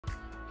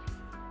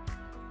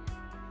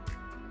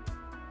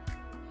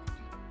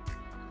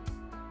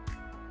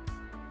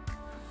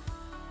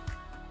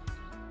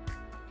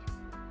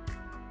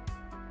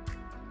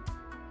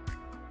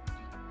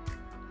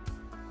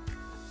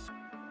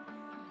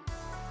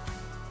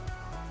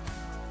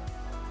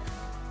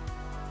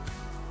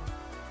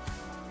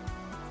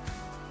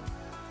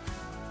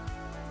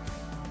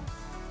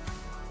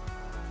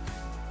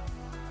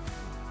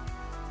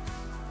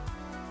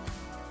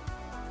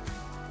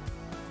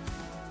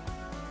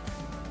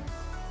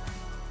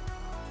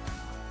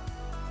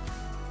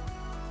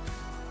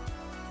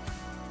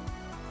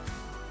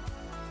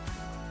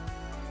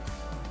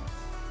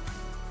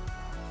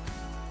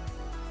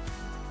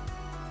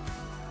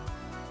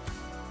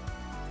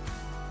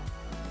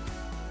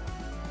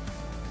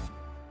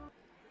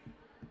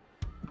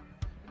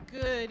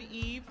Good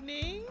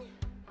evening.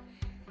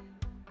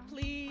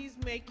 Please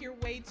make your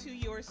way to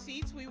your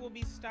seats. We will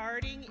be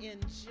starting in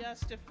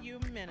just a few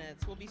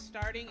minutes. We'll be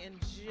starting in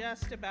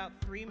just about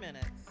 3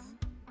 minutes.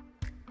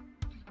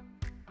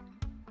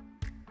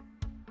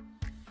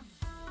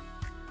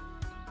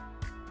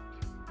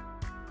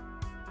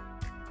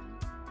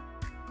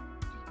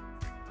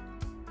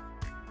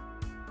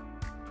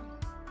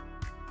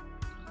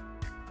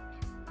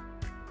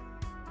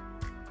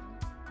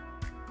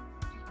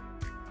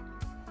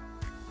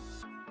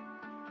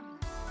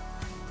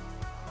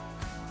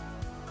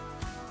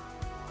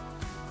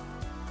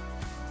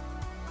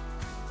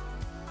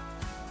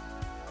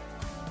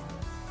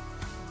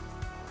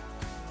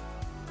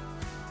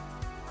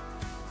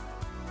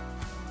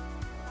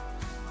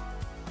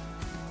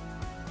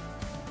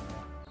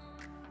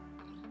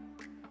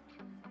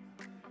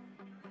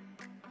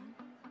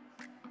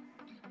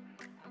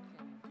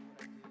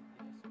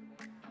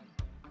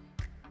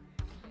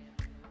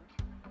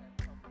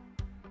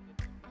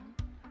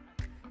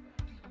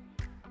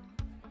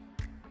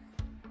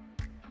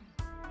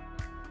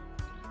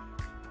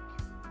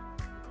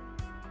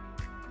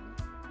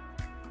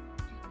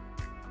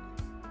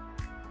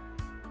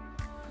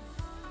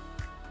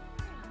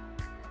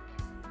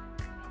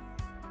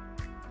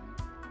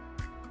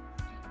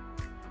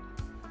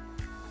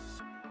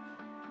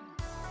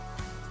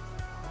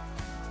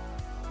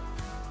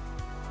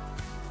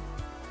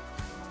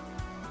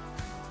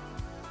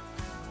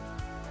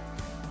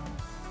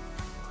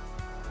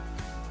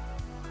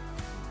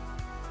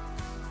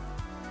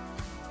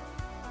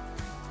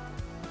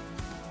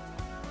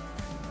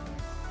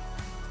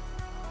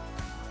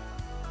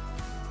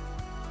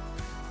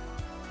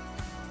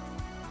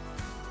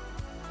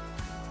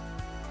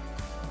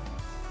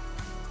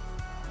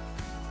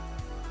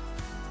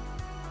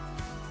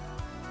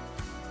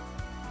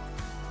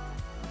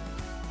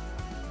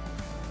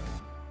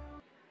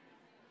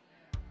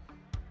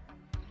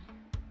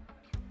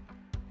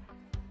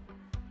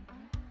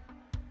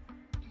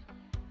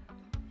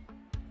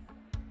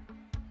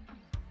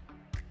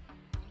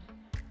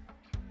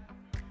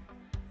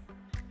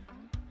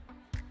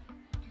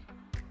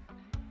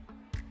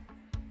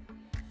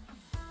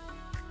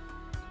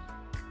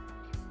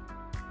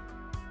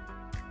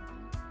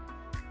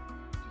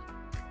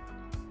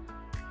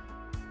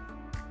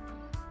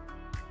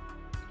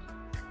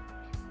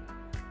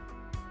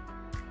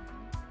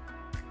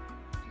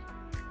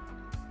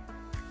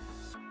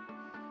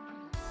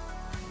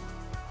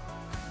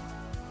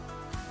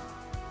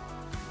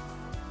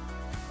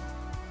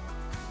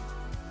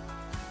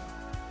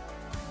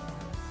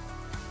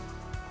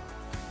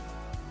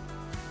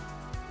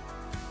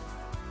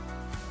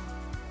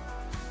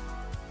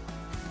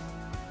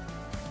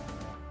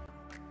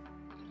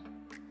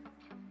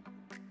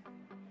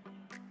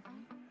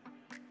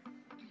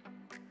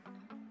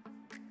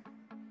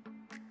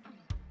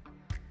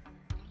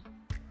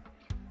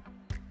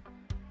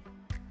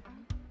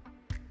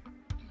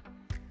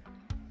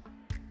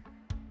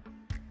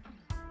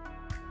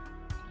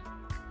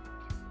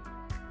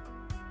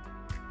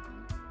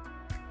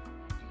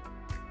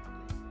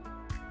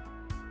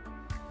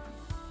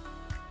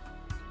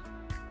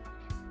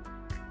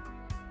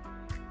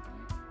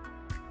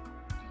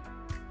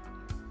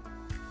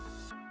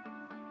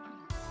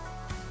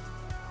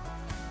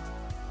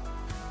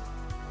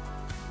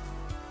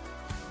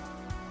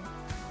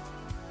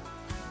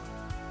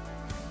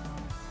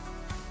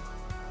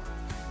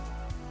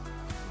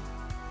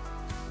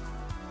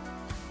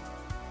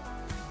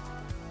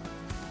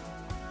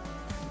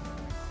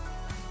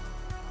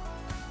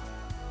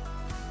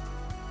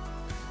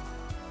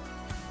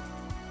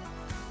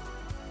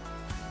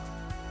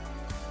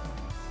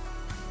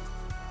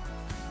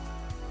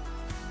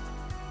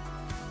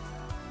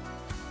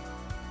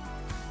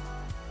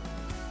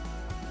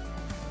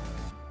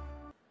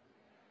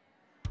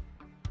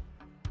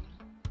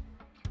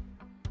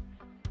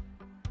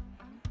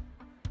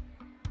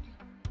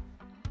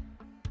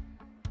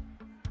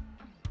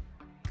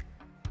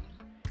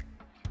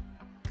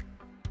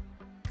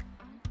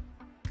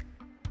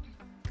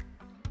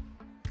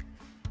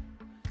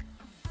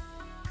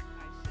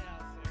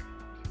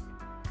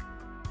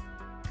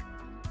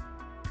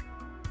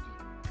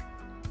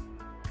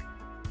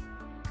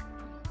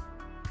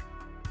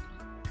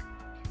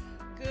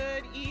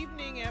 Good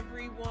evening,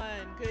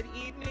 everyone. Good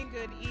evening,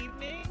 good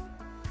evening.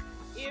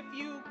 If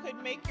you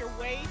could make your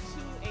way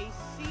to a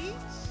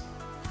seat,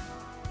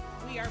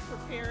 we are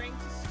preparing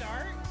to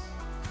start.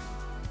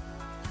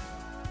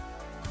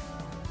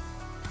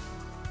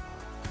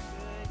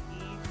 Good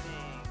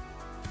evening.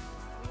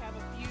 We have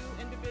a few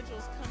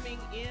individuals coming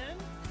in,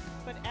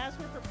 but as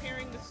we're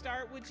preparing to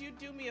start, would you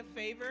do me a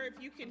favor?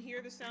 If you can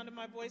hear the sound of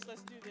my voice,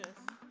 let's do this.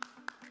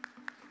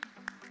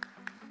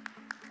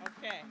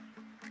 Okay.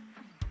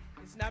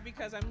 It's not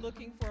because I'm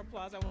looking for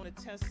applause. I want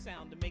to test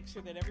sound to make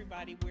sure that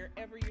everybody,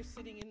 wherever you're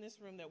sitting in this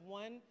room, that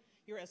one,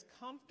 you're as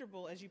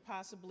comfortable as you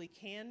possibly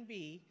can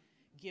be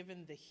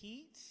given the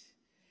heat,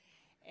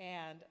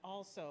 and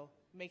also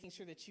making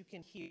sure that you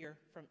can hear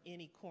from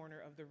any corner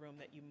of the room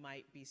that you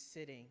might be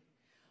sitting.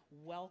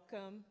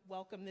 Welcome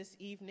this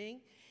evening.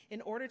 In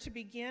order to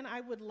begin,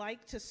 I would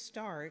like to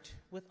start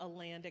with a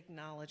land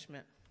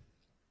acknowledgement.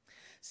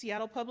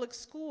 Seattle Public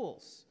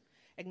Schools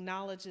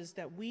acknowledges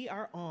that we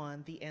are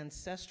on the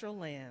ancestral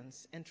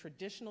lands and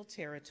traditional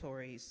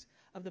territories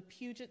of the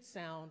Puget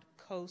Sound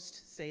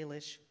Coast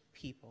Salish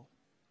people.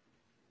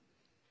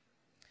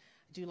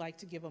 I do like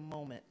to give a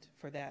moment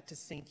for that to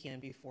sink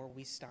in before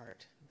we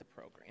start the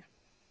program.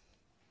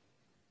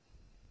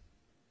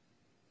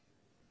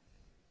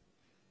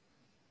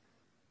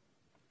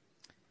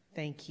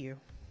 Thank you.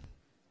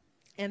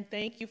 And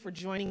thank you for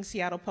joining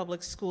Seattle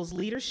Public Schools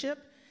leadership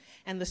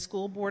and the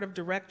School Board of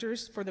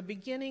Directors for the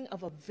beginning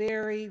of a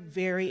very,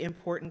 very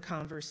important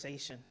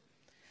conversation.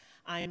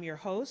 I am your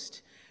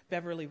host,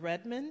 Beverly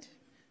Redmond,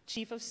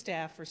 Chief of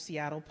Staff for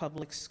Seattle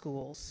Public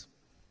Schools.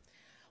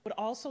 Would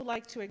also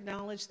like to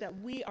acknowledge that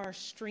we are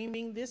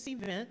streaming this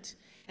event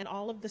and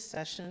all of the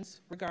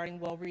sessions regarding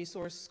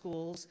well-resourced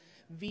schools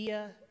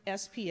via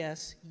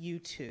SPS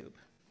YouTube.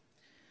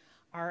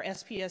 Our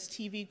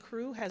SPS-TV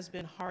crew has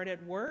been hard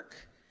at work,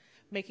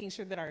 making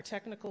sure that our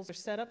technicals are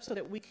set up so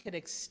that we could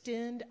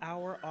extend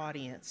our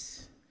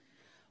audience.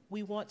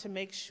 We want to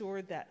make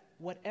sure that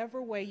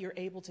whatever way you're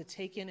able to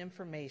take in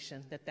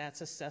information, that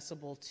that's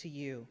accessible to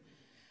you.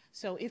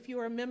 So if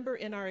you're a member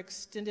in our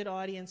extended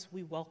audience,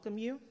 we welcome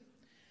you.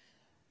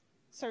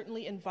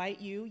 Certainly invite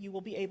you. You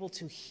will be able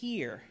to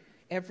hear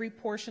every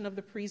portion of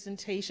the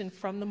presentation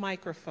from the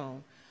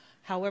microphone.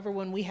 However,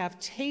 when we have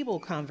table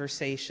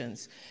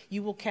conversations,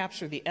 you will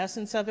capture the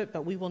essence of it,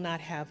 but we will not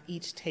have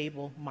each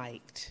table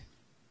mic'd.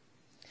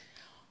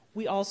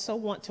 We also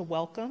want to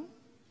welcome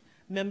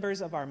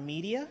members of our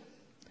media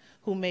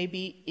who may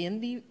be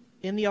in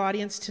the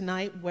audience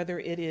tonight, whether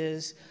it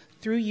is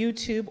through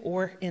YouTube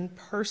or in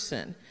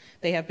person.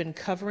 They have been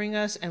covering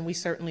us, and we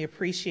certainly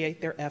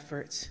appreciate their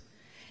efforts.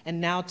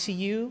 And now to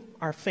you,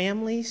 our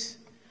families,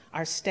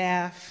 our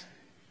staff,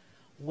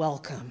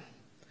 welcome.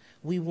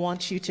 We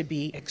want you to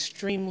be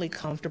extremely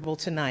comfortable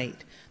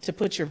tonight, to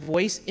put your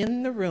voice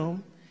in the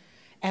room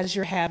as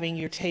you're having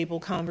your table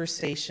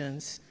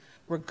conversations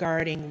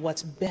regarding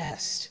what's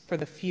best for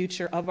the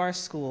future of our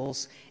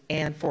schools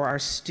and for our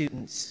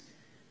students.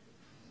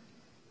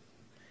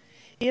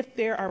 If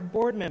there are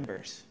board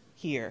members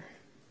here,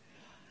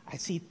 I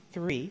see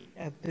 3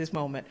 at this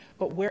moment,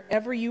 but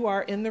wherever you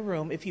are in the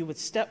room, if you would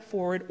step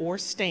forward or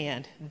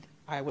stand,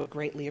 I would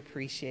greatly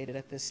appreciate it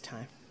at this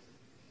time.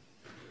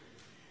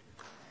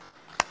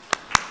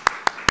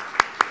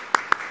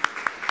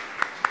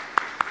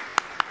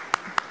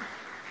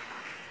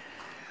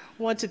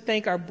 I want to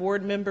thank our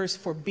board members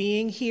for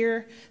being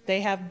here.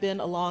 They have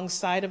been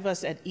alongside of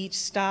us at each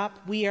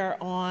stop. We are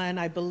on,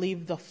 I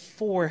believe, the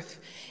 4th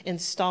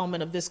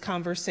installment of this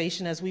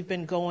conversation as we've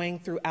been going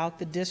throughout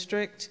the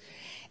district,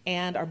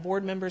 and our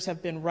board members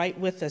have been right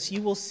with us.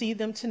 You will see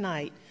them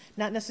tonight,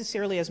 not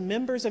necessarily as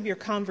members of your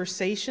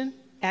conversation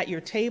at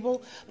your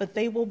table, but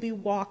they will be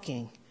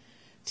walking,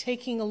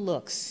 taking a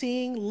look,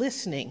 seeing,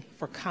 listening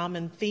for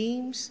common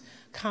themes,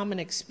 common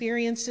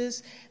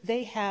experiences.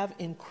 They have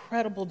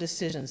incredible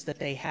decisions that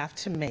they have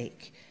to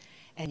make,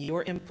 and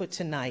your input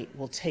tonight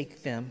will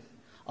take them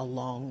a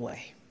long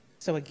way.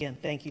 So again,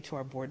 thank you to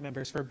our board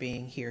members for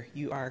being here.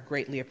 You are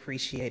greatly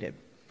appreciated.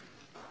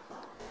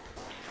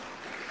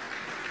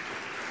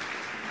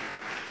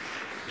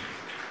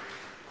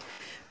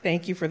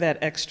 Thank you for that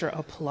extra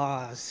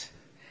applause.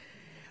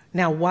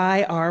 Now,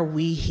 why are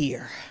we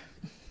here?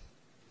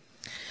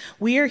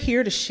 We are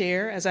here to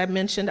share, as I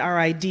mentioned, our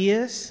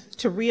ideas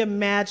to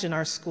reimagine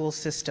our school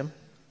system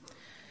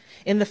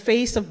in the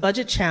face of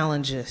budget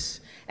challenges,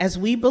 as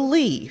we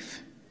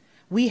believe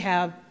we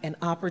have an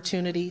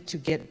opportunity to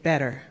get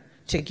better,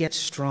 to get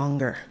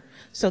stronger,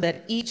 so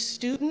that each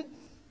student,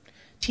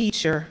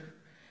 teacher,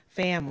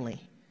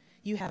 family,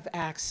 you have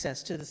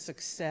access to the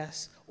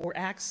success or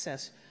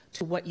access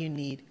to what you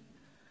need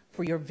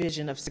for your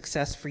vision of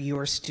success for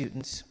your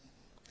students.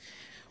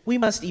 We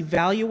must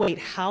evaluate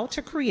how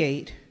to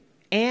create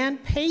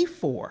and pay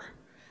for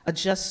a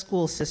just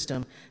school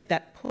system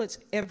that puts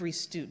every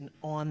student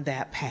on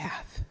that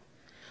path.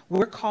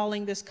 We're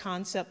calling this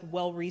concept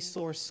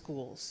well-resourced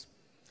schools.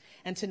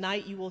 And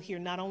tonight you will hear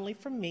not only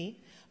from me,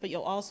 but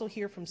you'll also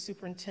hear from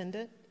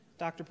Superintendent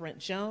Dr. Brent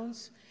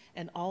Jones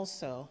and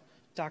also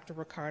Dr.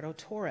 Ricardo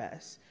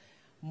Torres,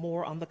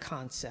 more on the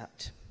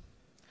concept.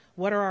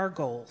 What are our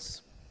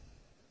goals?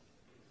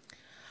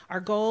 Our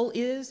goal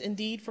is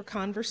indeed for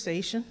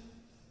conversation,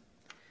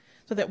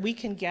 so that we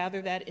can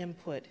gather that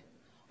input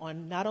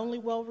on not only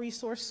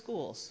well-resourced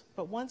schools,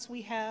 but once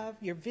we have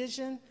your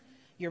vision,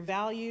 your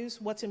values,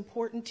 what's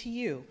important to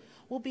you,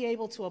 we'll be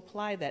able to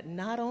apply that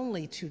not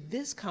only to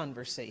this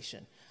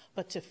conversation,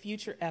 but to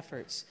future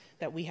efforts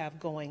that we have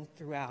going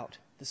throughout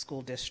the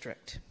school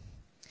district.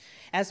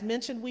 As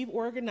mentioned, we've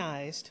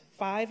organized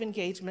 5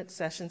 engagement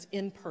sessions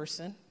in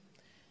person.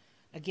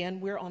 Again,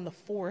 we're on the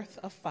 4th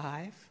of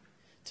 5.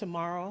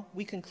 Tomorrow,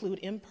 we conclude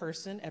in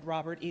person at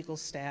Robert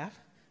Eagle's staff,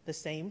 the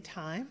same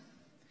time,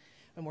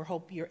 and we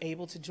hope you're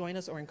able to join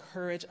us or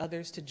encourage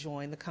others to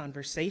join the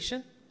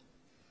conversation.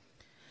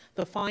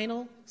 The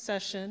final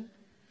session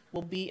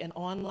will be an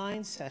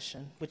online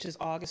session, which is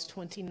August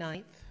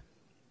 29th.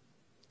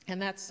 And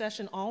that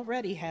session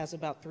already has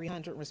about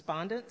 300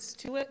 respondents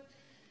to it.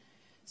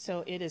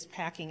 So it is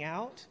packing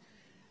out.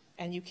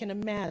 And you can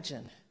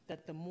imagine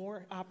that the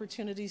more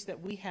opportunities that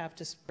we have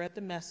to spread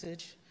the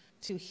message,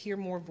 to hear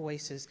more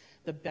voices,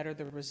 the better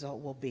the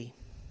result will be.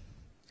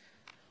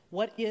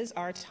 What is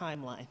our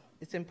timeline?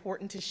 It's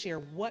important to share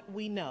what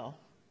we know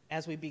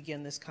as we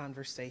begin this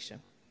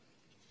conversation.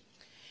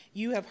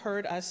 You have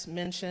heard us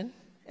mention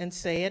and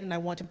say it, and I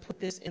want to put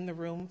this in the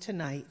room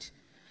tonight,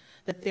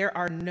 that there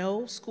are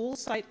no school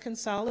site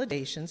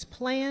consolidations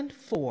planned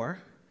for,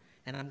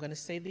 and I'm going to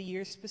say the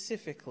year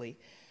specifically,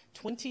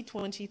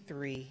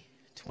 2023-24.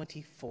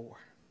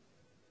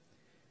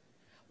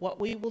 What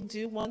we will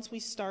do once we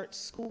start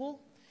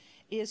school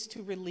is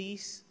to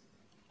release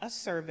a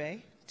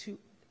survey to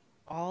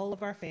all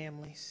of our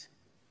families.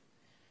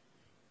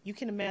 You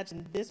can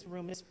imagine this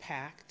room is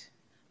packed,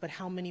 but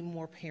how many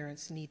more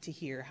parents need to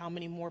hear? How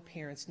many more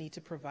parents need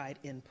to provide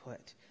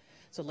input?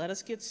 So let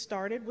us get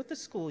started with the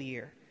school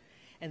year,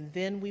 and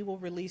then we will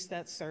release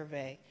that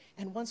survey.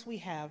 And once we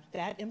have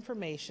that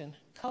information,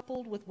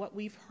 coupled with what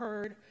we've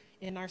heard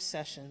in our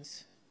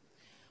sessions,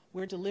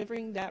 we're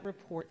delivering that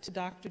report to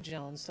Dr.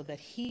 Jones so that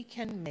he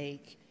can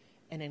make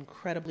an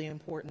incredibly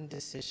important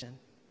decision.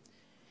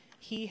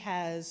 He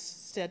has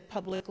said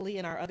publicly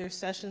in our other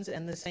sessions,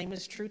 and the same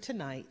is true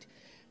tonight,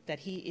 that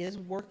he is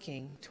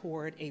working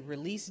toward a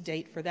release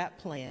date for that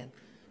plan,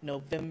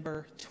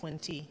 November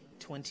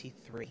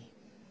 2023.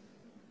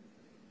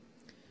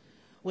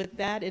 With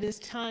that, it is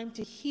time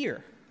to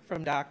hear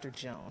from Dr.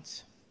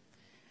 Jones.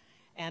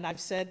 And I've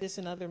said this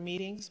in other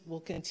meetings,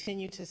 we'll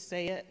continue to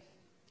say it.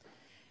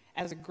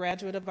 As a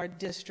graduate of our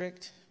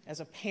district, as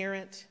a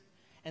parent,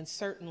 and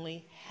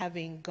certainly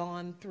having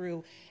gone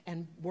through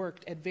and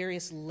worked at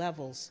various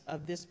levels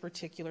of this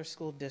particular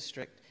school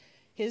district,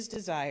 his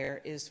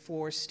desire is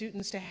for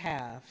students to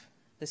have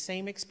the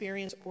same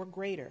experience or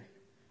greater.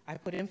 I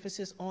put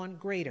emphasis on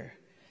greater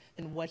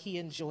than what he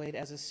enjoyed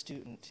as a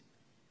student.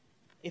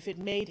 If it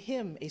made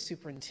him a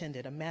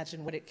superintendent,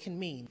 imagine what it can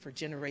mean for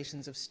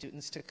generations of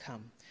students to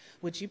come.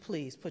 Would you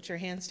please put your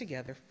hands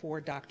together for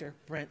Dr.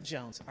 Brent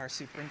Jones, our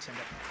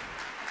superintendent.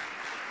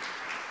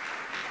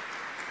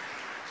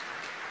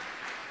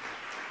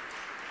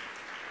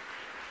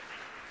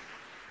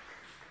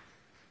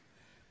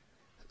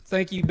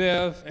 Thank you,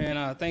 Bev,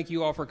 and thank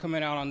you all for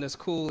coming out on this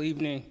cool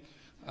evening.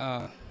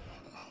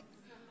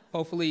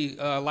 Hopefully,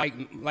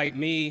 like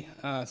me,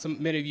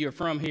 many of you are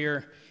from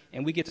here,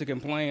 and we get to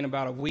complain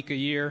about a week a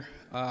year.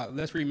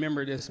 Let's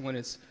remember this when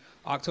it's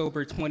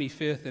October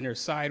 25th and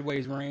there's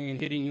sideways rain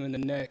hitting you in the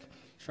neck,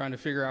 trying to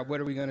figure out what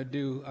are we going to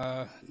do,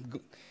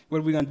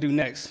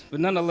 next.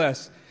 But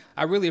nonetheless,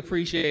 I really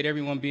appreciate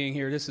everyone being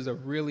here. This is a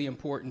really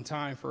important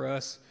time for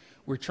us.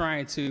 We're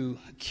trying to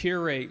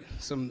curate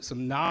some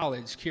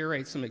knowledge,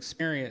 curate some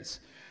experience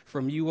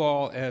from you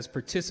all as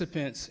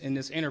participants in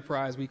this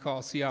enterprise we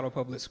call Seattle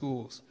Public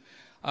Schools.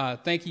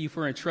 Thank you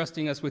for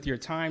entrusting us with your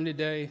time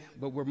today,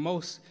 but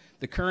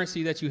the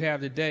currency that you have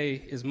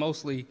today is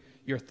mostly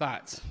your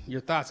thoughts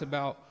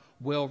about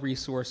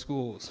well-resourced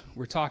schools.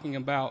 We're talking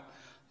about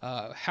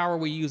how are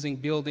we using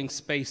building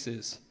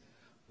spaces?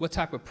 What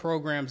type of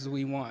programs do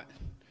we want?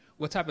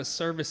 What type of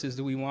services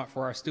do we want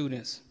for our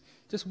students?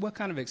 Just what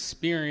kind of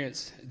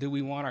experience do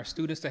we want our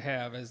students to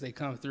have as they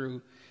come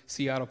through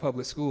Seattle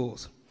Public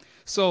Schools?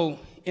 So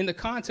in the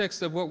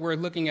context of what we're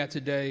looking at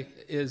today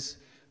is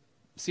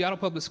Seattle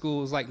Public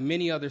Schools, like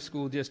many other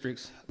school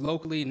districts,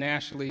 locally,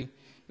 nationally,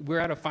 we're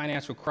at a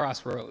financial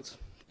crossroads.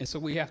 And so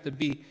we have to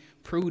be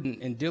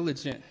prudent and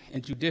diligent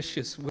and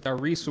judicious with our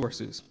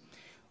resources.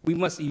 We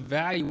must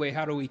evaluate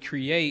how do we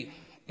create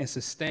and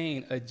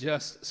sustain a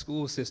just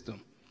school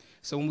system.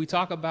 So when we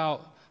talk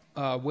about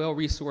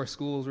well-resourced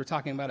schools, we're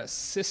talking about a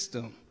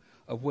system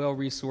of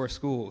well-resourced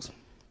schools.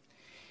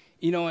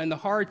 You know, and the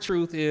hard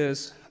truth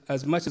is,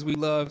 as much as we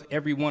love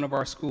every one of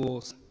our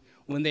schools,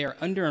 when they are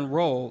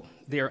under-enrolled,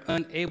 they are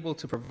unable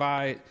to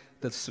provide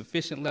the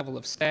sufficient level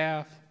of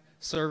staff,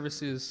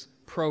 services,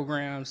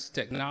 programs,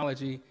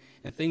 technology,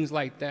 and things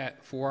like that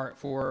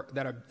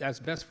that's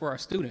best for our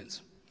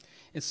students.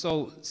 And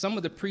so some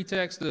of the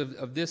pretext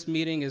of this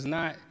meeting is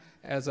not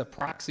as a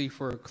proxy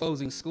for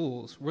closing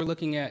schools. We're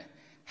looking at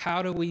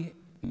how do we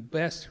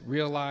best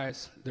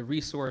realize the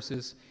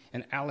resources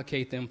and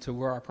allocate them to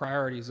where our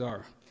priorities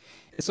are.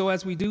 And so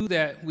as we do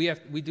that,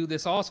 we do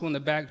this also in the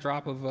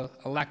backdrop of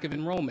a lack of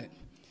enrollment.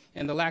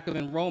 And the lack of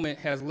enrollment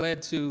has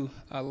led to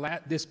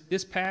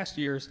this past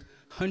year's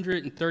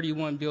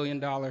 $131 billion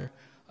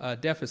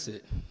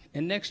deficit.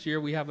 And next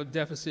year, we have a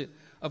deficit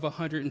of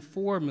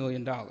 $104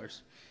 million.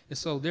 And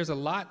so there's a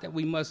lot that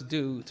we must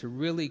do to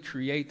really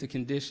create the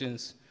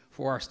conditions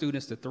for our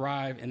students to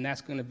thrive, and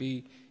that's going to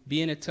be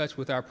being in touch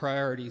with our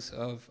priorities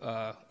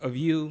of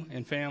you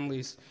and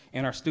families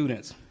and our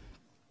students.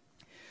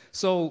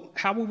 So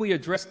how will we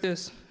address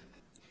this?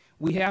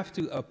 We have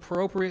to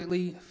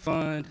appropriately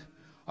fund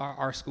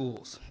our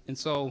schools. And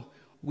so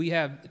we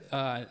have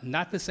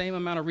not the same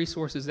amount of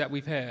resources that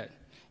we've had.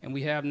 and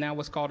we have now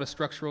what's called a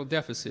structural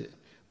deficit.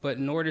 But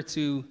in order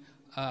to,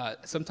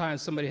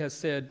 sometimes somebody has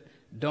said,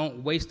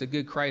 don't waste a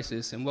good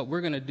crisis, and what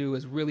we're going to do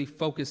is really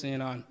focus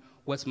in on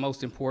what's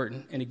most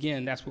important, and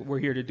again, that's what we're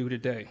here to do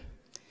today.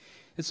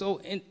 And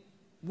so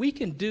we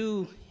can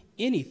do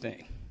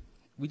anything.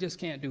 We just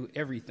can't do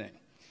everything.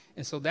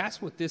 And so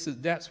that's what this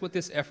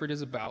effort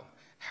is about.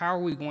 How are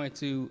we going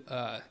to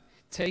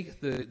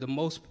take the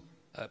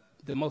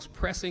most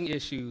pressing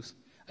issues,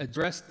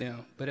 address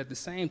them, but at the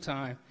same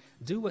time,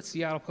 do what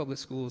Seattle Public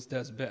Schools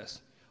does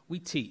best. We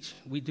teach.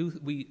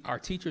 Our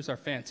teachers are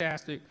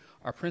fantastic.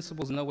 Our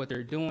principals know what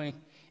they're doing.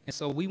 And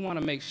so we want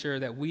to make sure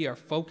that we are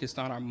focused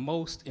on our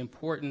most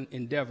important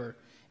endeavor,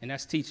 and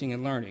that's teaching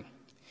and learning.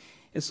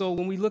 And so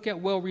when we look at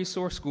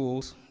well-resourced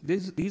schools,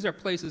 these are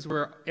places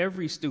where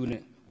every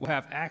student will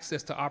have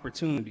access to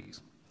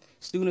opportunities.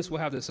 Students will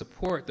have the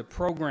support, the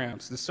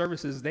programs, the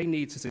services they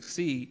need to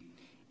succeed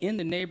in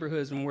the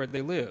neighborhoods and where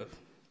they live.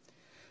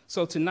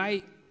 So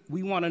tonight,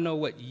 we want to know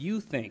what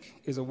you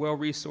think is a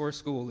well-resourced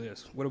school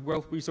is, what a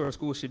well-resourced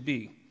school should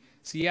be.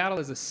 Seattle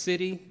is a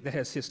city that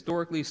has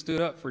historically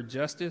stood up for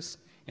justice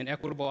and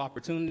equitable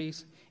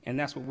opportunities, and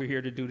that's what we're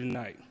here to do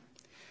tonight.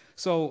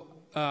 So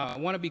I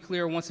want to be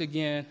clear once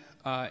again,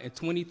 in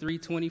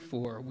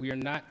 23-24, we are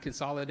not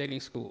consolidating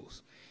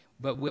schools.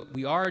 But what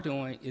we are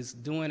doing is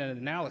doing an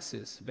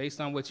analysis based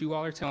on what you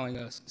all are telling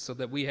us so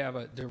that we have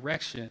a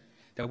direction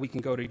that we can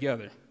go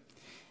together.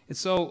 And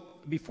so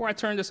before I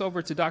turn this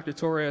over to Dr.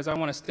 Torres, I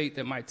want to state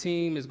that my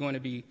team is going to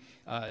be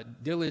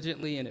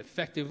diligently and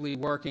effectively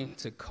working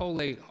to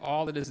collate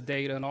all of this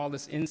data and all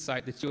this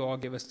insight that you all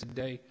give us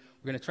today.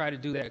 We're going to try to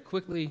do that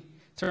quickly,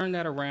 turn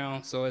that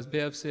around, so as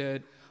Bev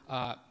said,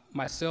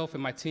 myself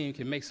and my team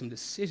can make some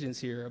decisions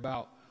here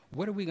about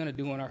what are we going to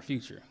do in our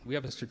future. We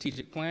have a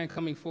strategic plan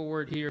coming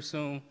forward here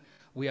soon.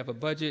 We have a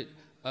budget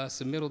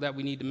submittal that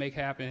we need to make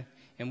happen,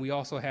 and we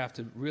also have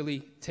to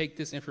really take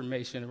this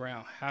information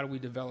around how do we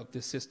develop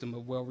this system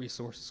of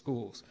well-resourced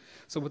schools.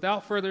 So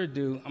without further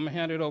ado, I'm going to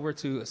hand it over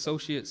to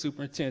Associate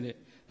Superintendent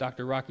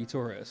Dr. Rocky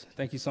Torres.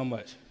 Thank you so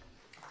much.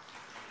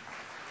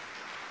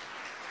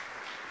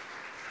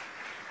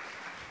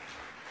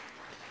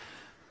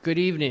 Good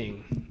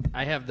evening.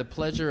 I have the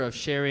pleasure of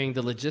sharing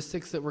the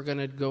logistics that we're going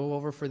to go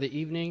over for the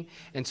evening.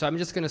 And so I'm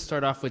just going to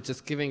start off with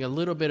just giving a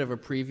little bit of a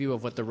preview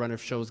of what the run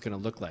of show is going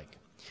to look like.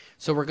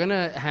 So we're going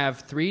to have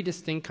 3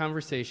 distinct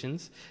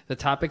conversations. The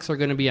topics are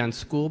going to be on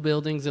school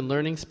buildings and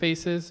learning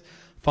spaces,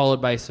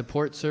 followed by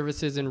support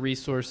services and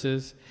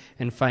resources,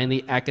 and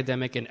finally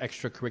academic and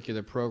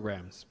extracurricular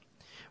programs.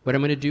 What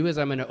I'm going to do is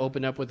I'm going to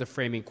open up with a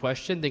framing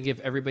question, then give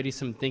everybody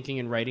some thinking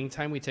and writing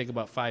time. We take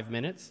about 5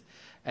 minutes.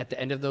 At the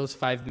end of those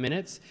 5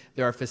 minutes,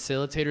 there are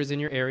facilitators in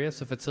your area.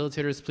 So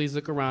facilitators, please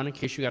look around in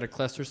case you got to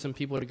cluster some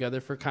people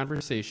together for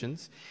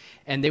conversations.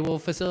 And they will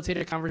facilitate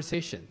a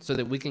conversation so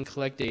that we can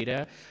collect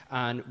data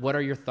on what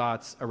are your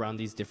thoughts around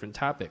these different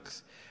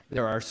topics.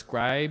 There are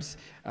scribes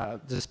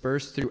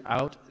dispersed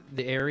throughout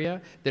the area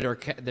that are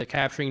they're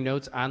capturing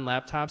notes on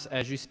laptops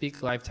as you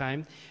speak live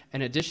time.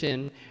 In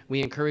addition,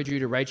 we encourage you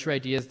to write your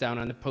ideas down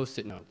on the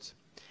Post-it notes.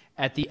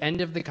 At the end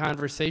of the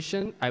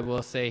conversation, I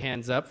will say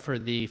hands up for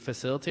the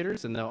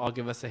facilitators, and they'll all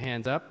give us a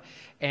hands up.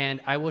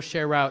 And I will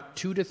share out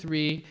 2 to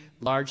 3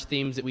 large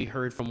themes that we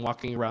heard from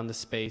walking around the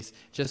space,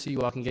 just so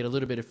you all can get a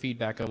little bit of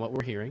feedback on what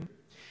we're hearing.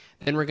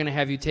 Then we're going to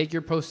have you take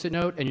your Post-it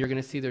note, and you're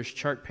going to see there's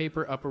chart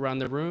paper up around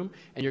the room,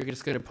 and you're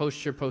just going to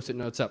post your Post-it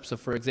notes up. So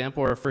for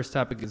example, our first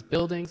topic is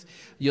buildings.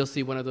 You'll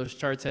see one of those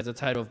charts has a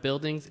title of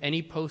buildings.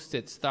 Any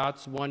Post-its,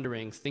 thoughts,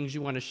 wonderings, things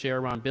you want to share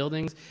around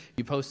buildings,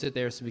 you post it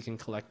there so we can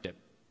collect it.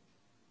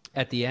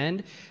 At the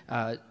end,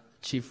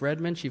 Chief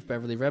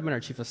Beverly Redmond,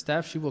 our Chief of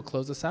Staff, she will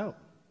close us out.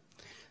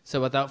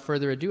 So without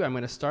further ado, I'm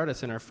going to start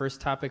us in our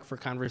first topic for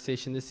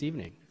conversation this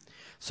evening.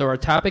 So our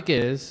topic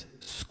is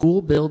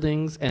school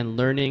buildings and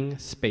learning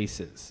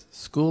spaces.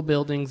 School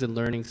buildings and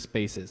learning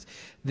spaces.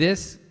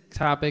 This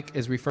topic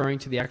is referring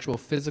to the actual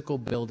physical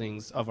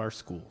buildings of our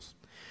schools.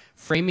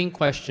 Framing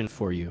question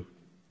for you.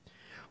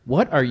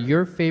 What are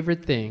your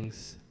favorite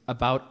things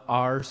about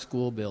our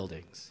school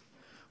buildings?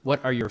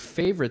 What are your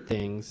favorite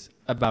things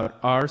about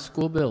our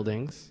school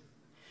buildings?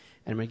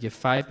 And I'm going to give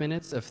 5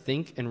 minutes of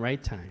think and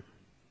write time.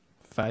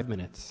 5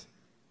 minutes.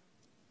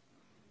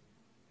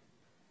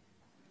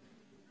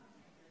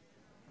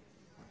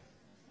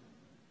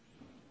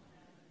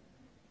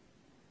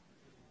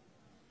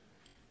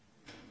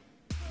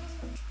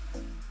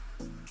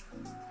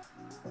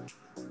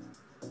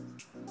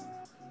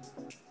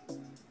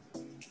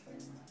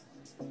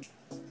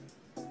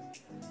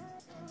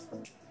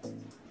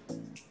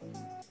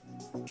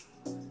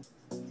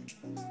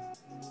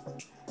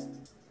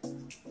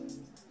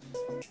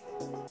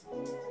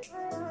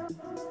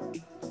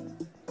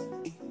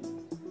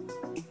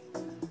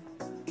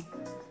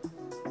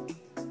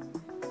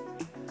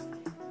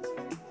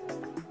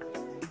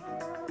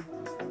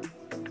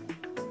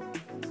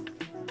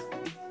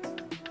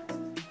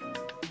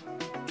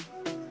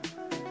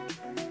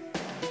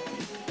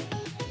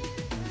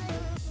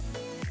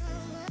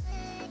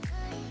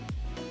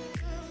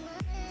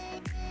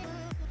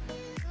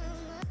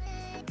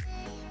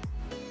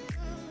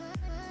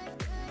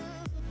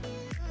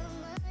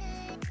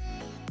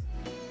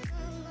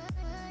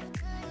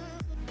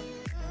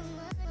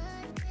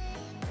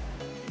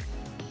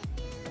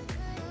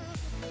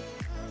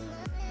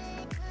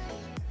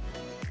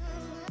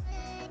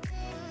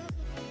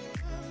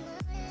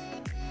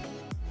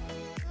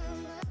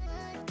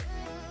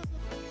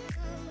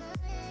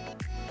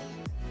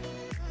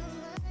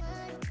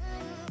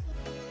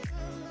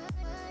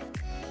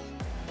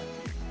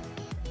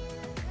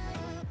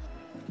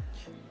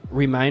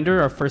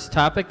 Reminder, our first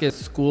topic is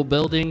school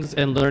buildings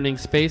and learning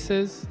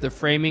spaces. The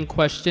framing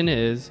question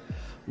is,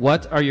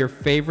 what are your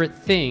favorite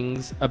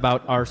things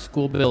about our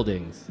school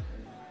buildings?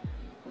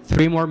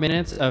 3 more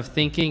minutes of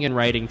thinking and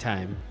writing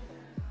time.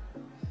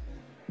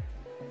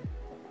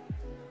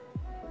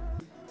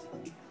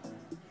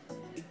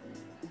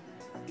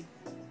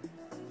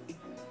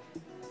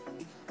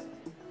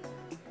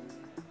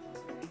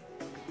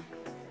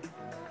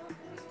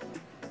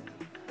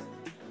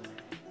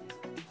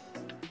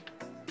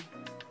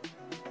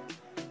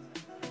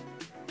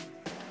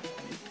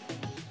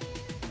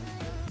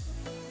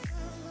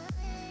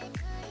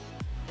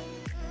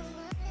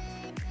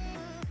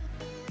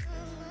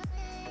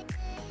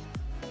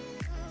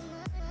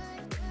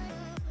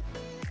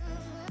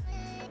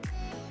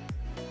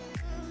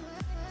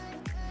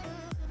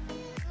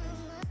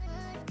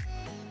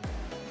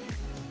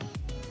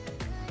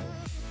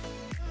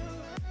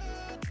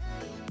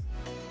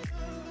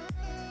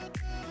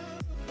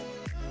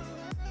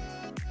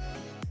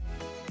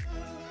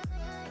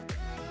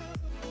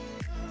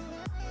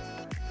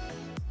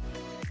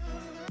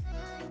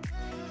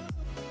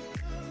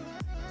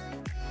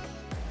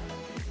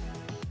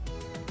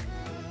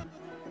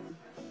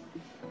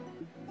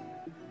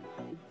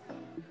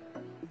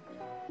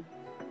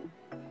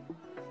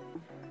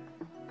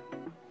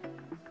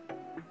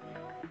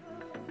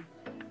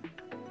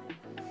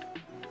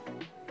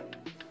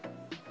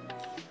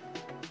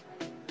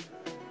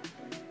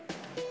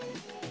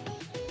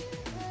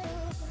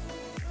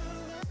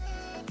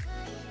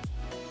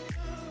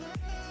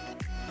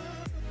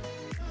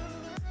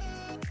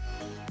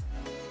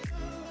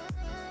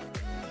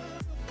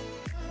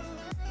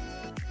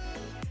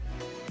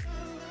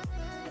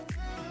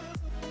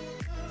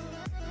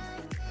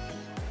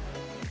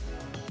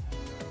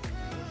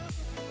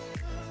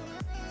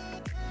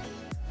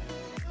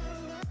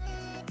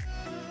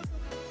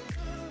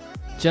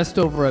 Just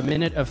over a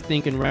minute of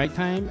think and write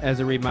time.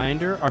 As a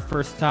reminder, our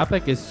first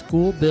topic is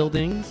school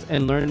buildings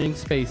and learning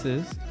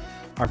spaces.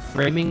 Our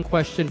framing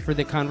question for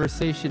the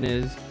conversation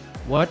is,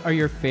 what are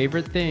your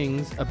favorite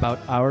things about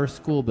our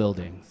school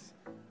buildings?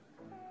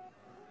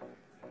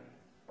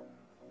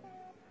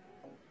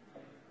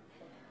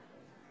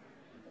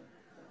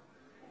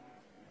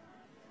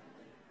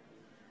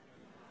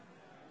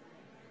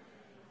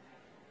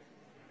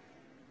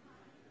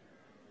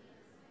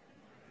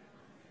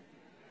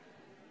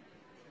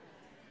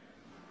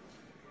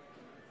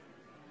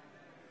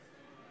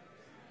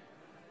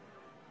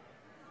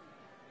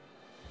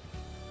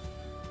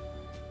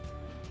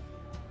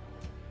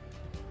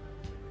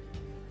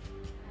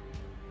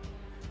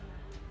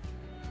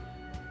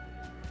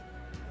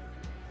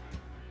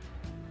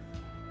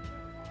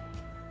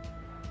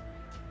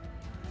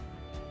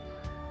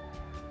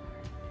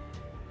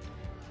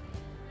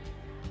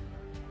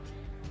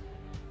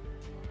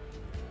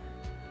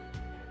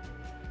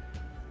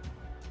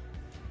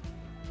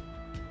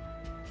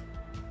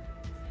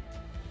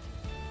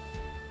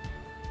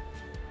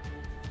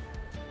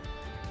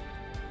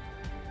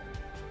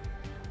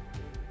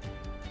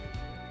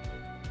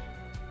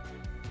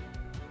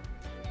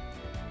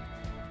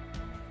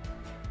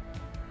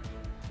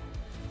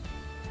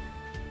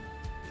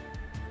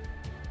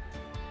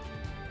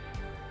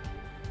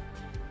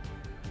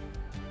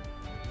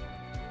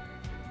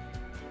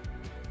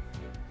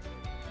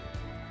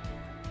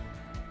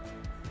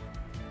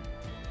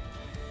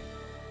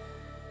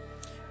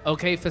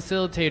 Okay,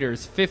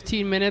 facilitators,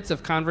 15 minutes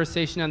of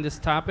conversation on this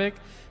topic.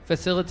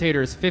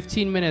 Facilitators,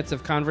 15 minutes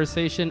of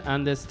conversation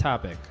on this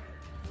topic.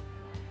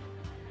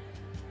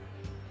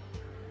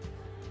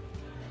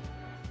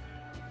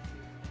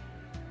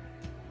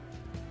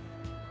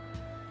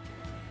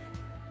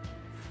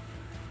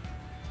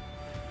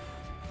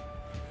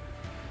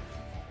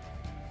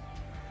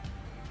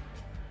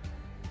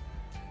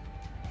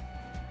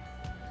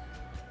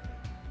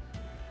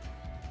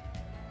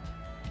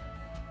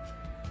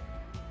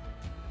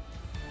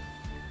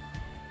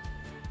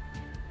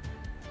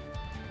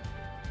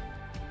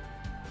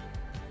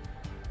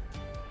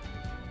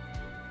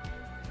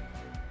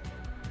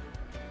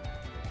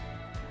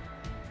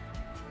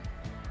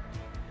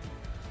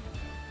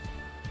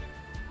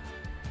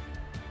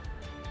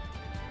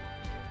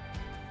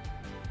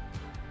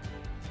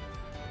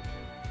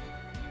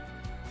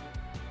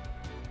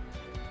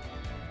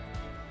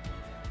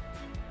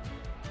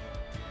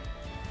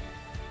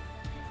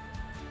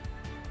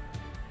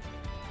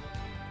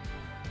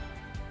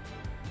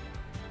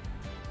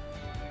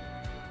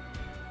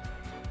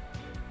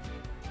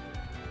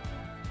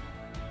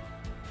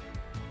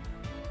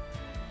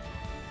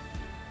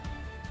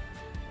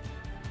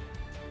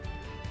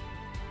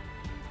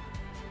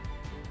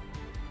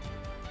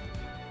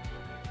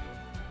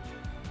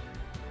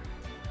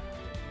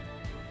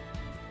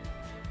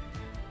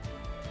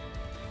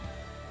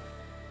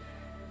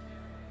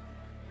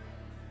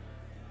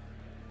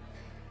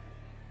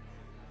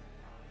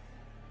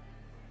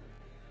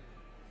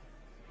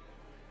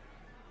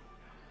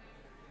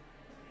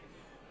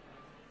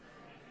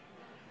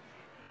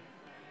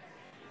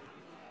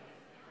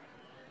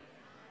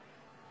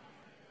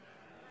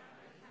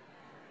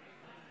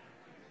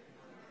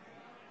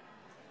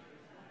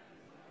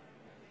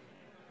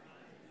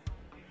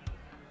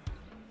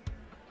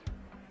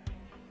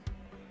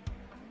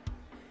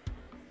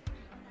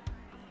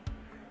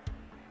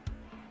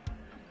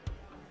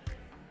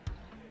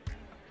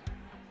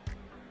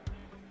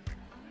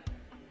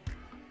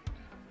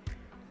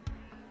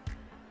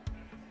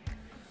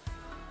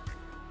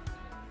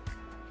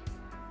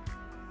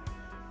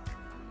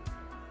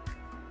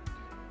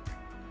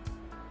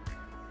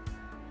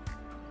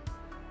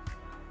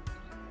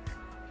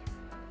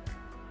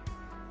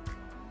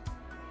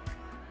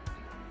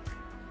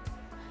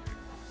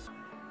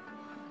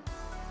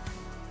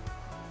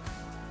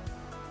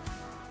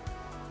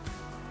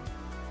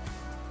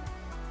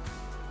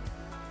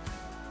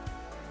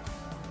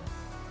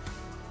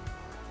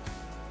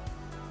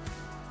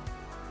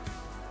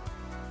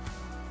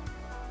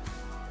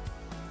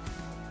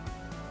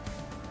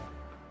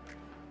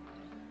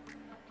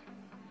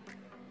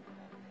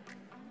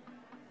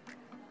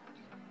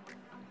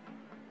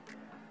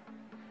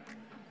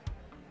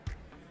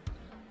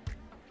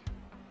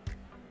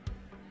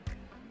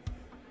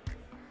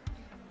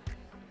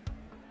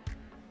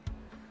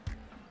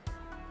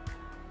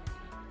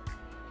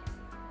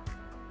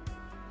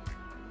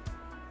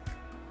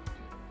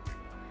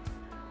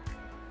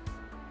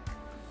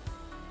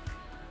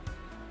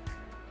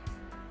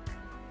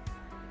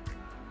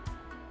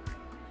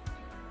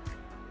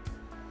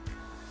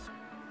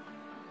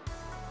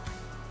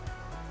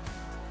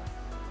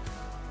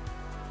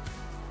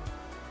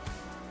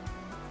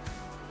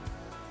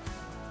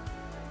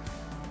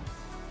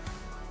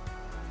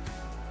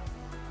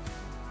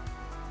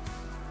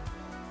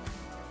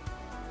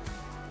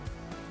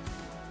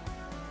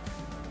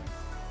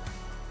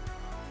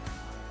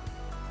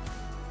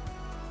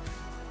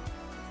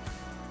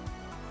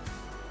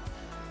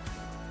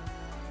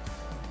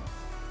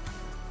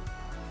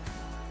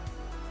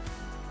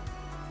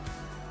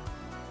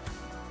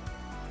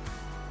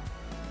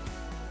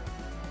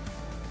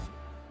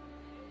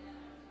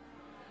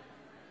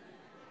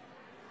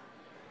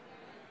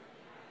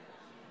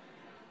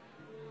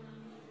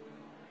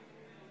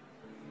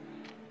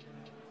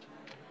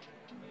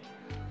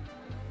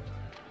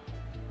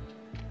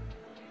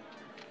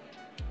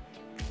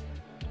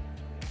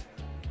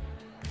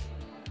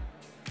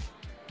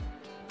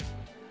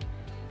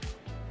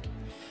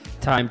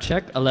 Time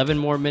check. 11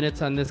 more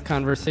minutes on this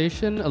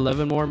conversation.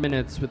 11 more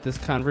minutes with this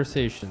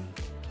conversation.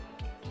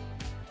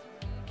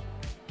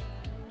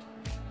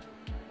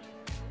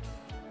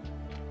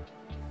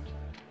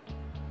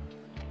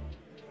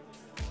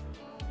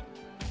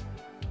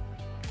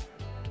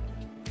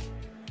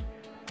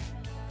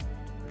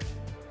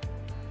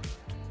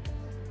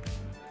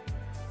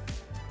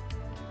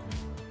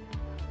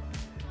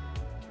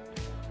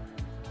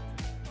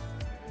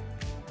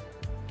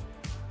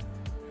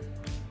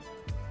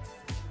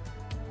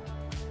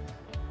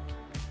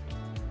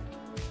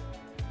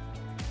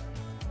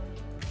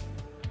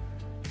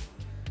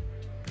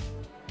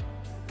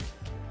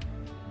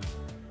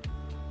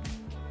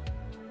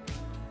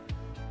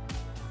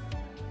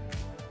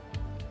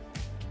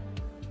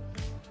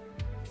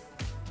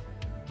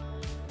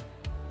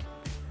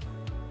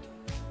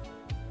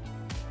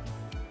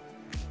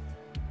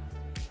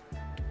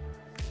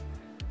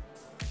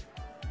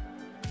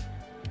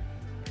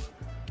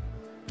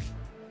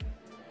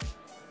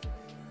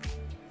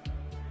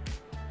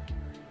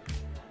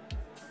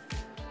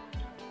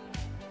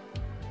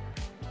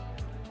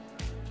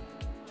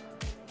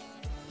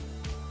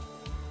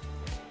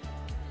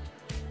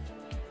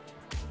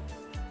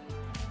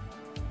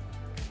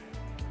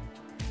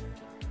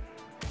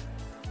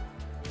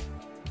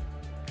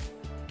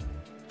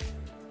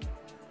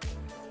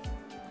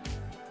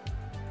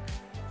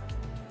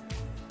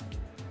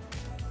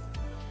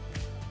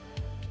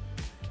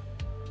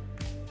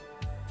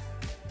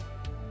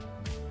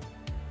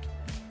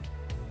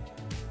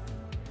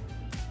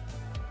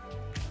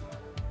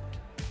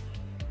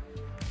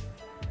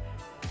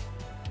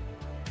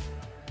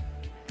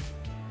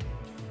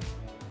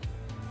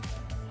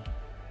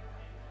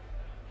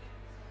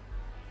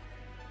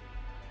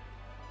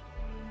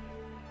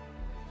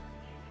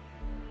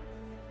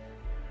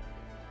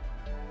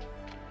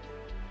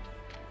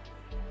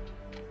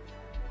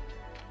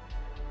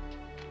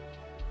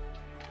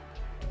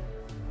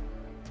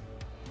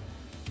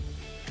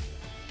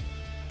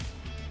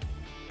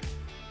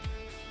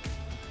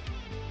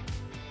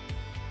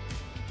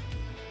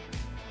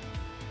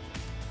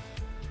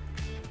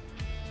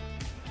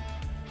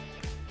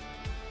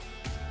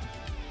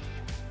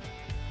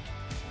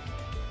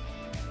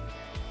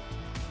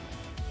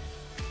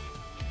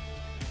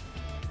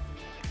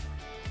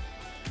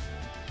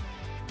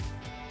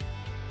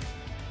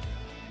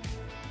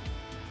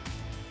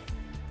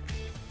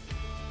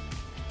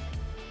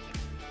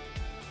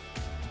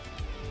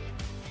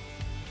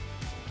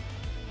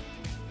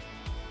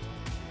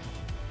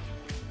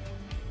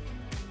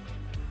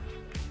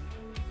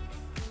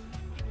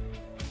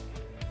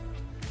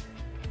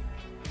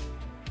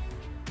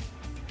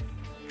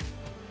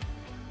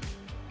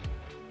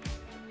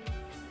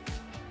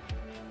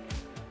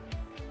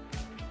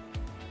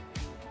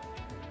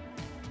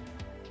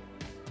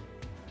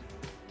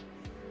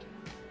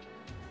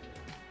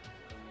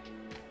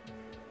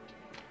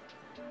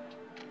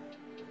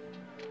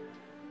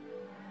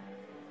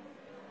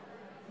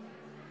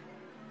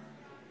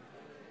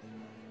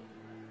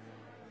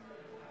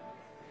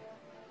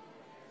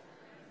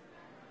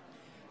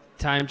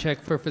 Time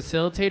check for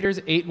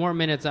facilitators. 8 more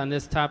minutes on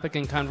this topic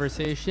and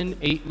conversation.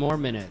 8 more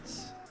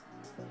minutes.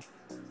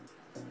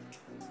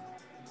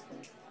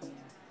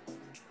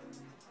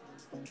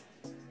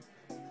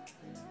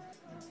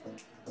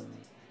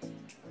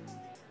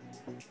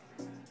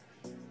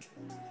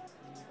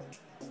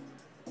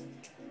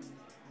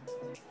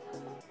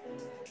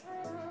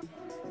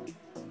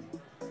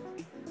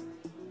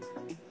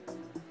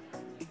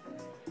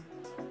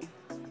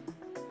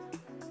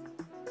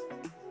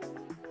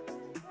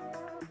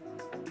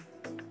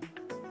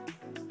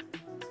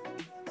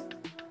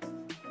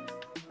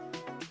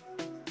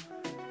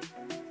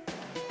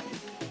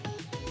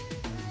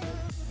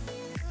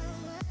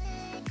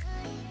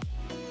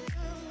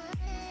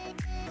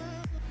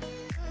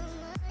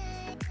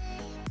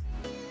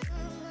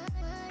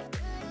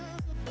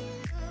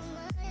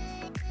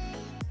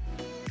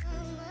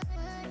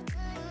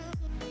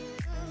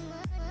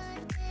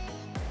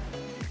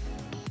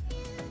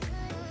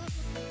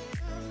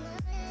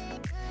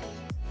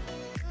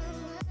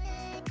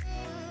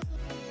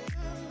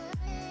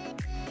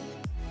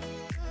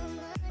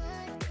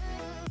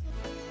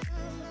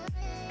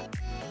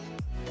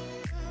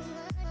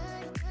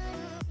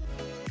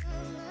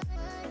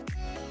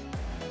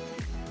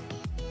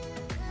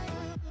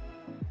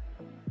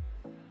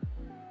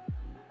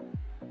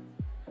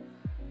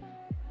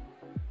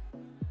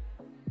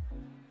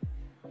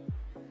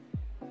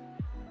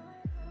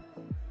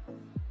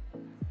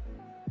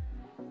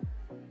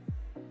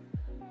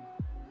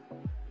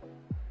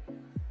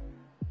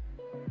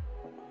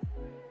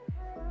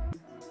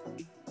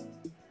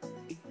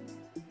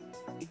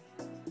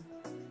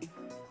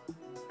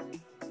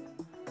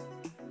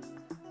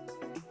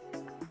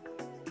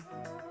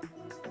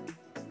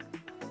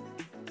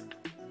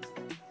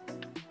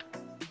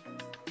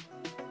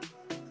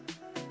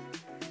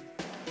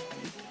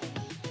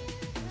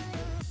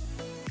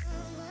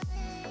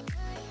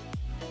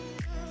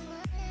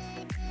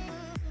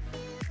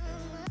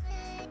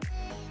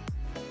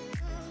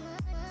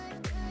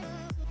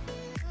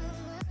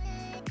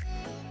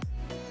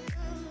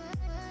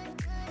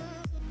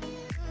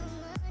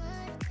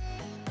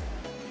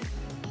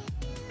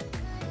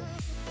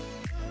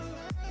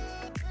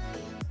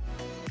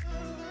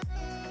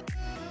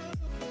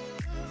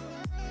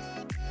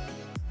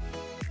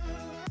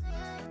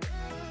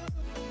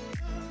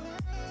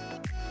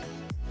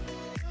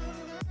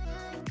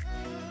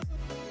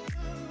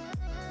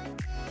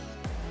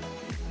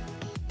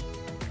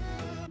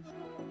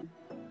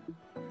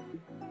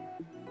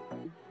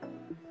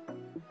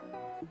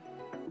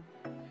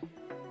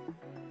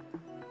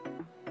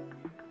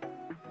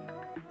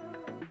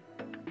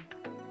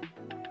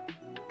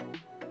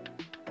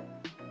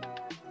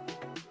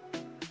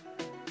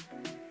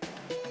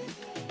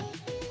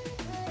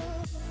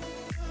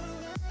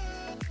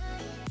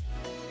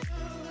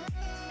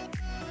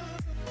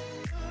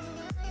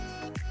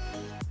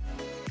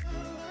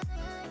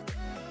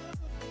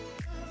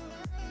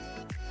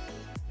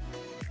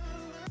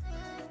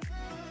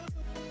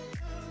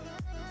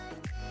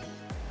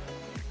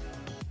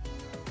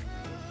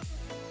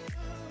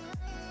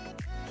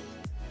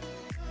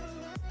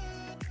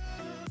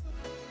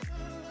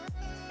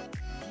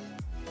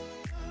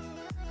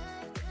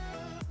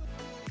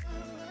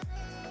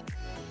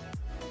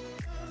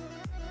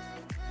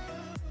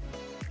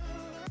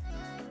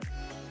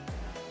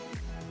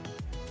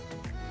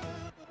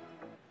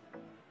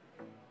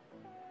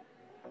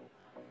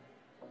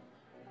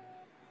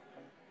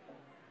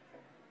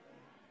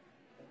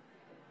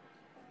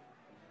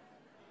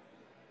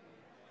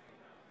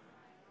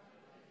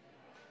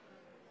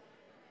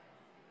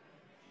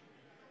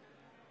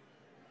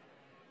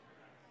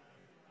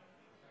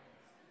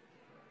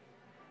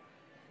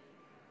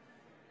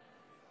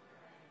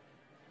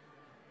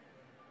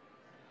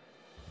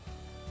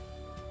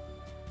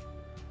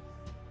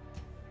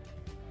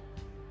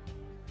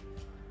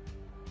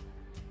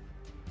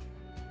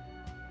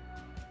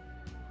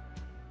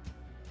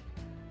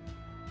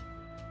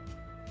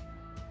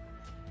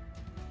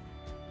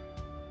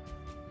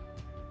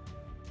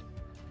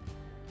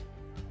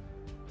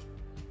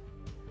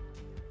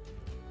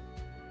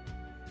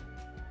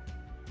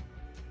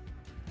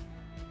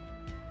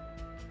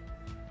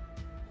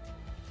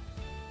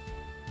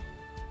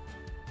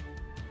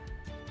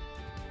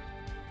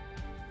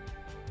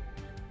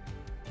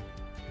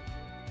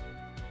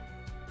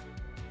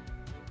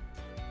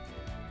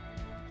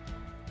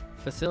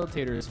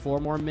 Facilitators, 4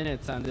 more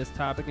minutes on this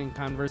topic and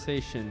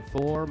conversation.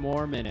 4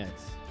 more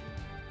minutes.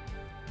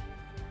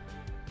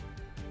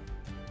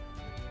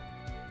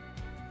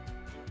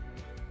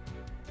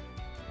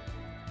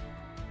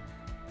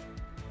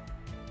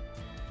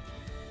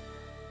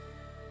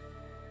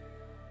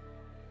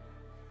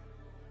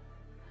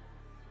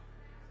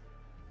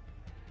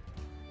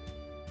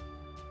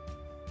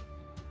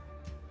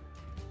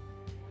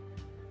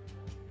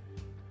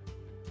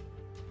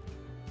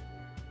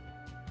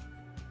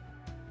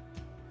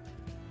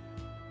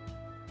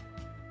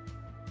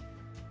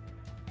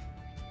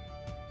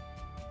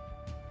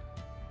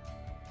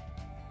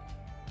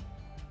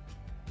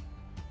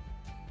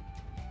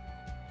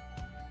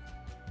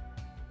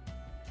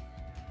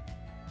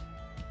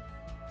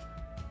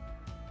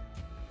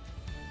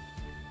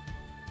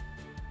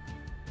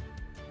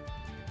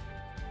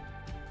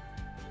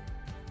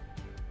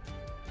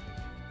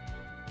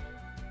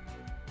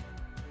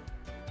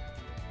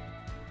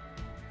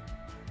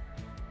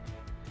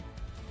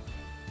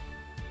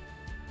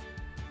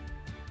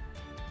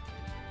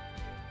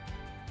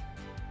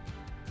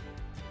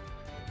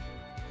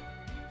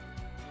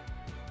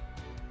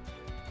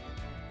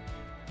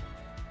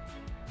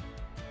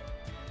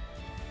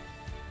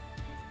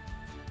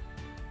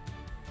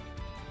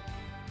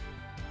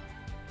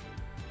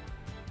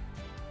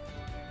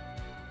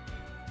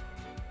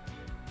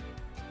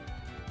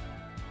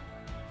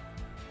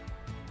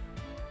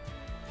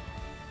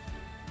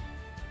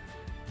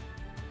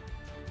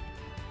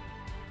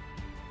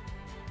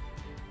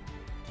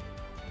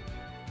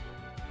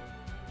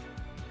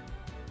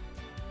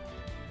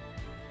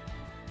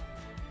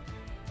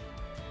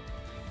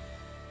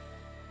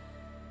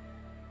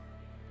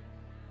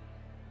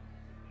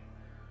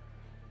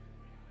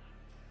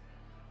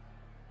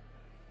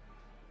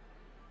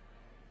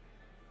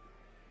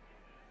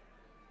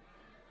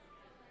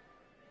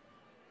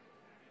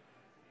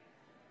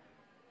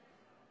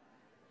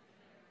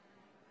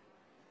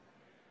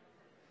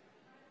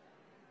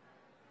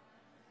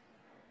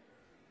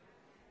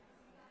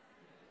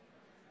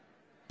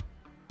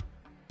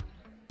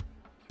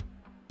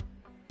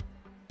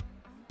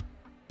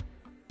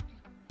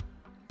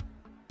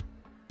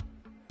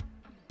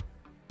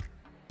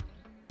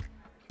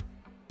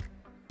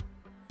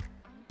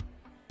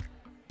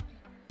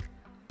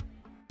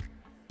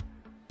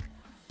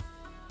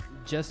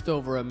 Just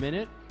over a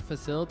minute.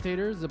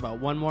 Facilitators, about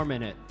 1 more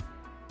minute.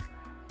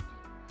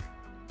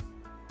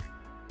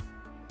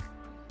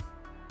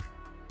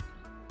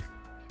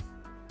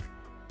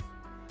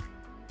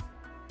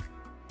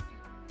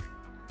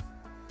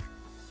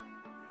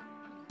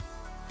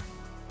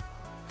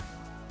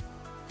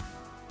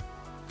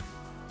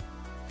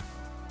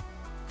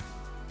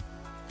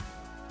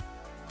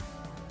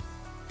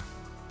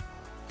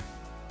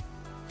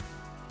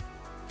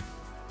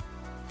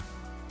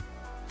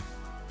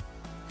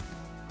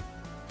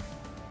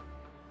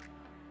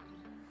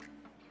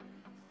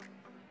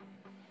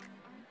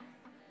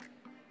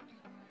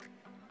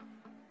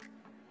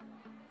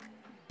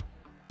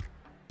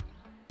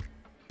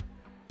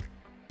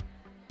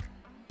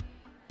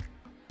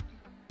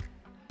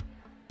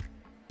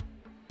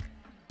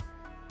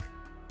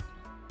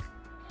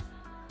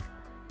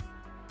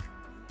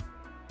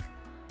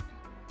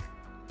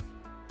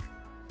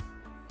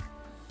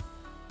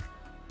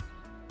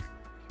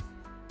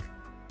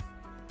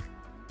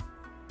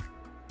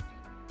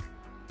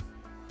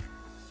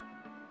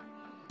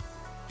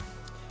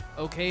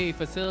 Okay,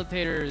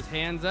 facilitators,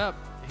 hands up.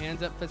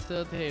 Hands up,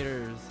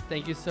 facilitators.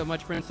 Thank you so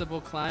much, Principal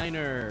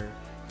Kleiner.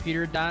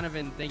 Peter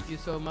Donovan, thank you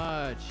so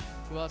much.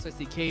 Who else I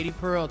see? Katie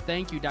Pearl,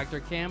 thank you. Dr.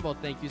 Campbell,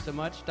 thank you so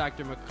much.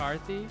 Dr.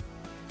 McCarthy.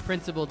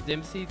 Principal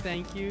Dempsey,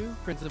 thank you.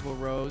 Principal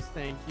Rose,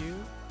 thank you.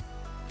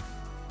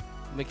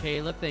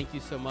 Michaela, thank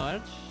you so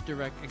much.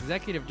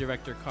 Executive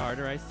Director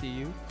Carter, I see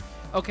you.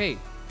 Okay,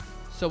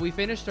 so we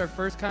finished our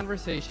first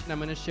conversation. I'm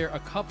going to share a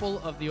couple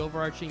of the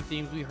overarching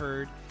themes we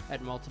heard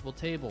at multiple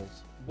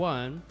tables.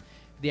 One,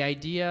 the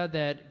idea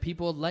that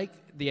people like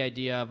the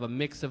idea of a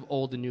mix of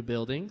old and new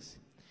buildings,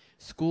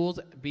 schools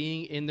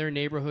being in their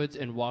neighborhoods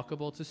and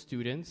walkable to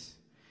students,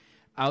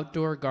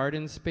 outdoor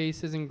garden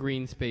spaces and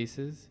green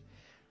spaces,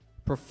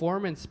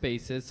 performance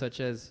spaces such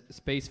as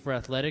space for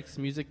athletics,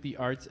 music, the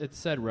arts,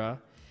 etc.,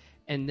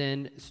 and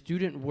then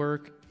student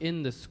work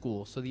in the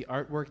school. So the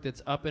artwork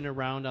that's up and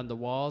around on the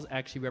walls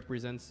actually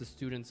represents the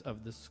students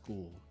of the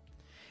school.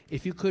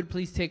 If you could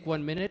please take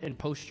 1 minute and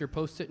post your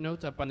post-it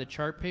notes up on the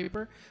chart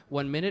paper,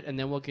 1 minute, and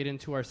then we'll get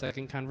into our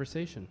second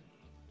conversation.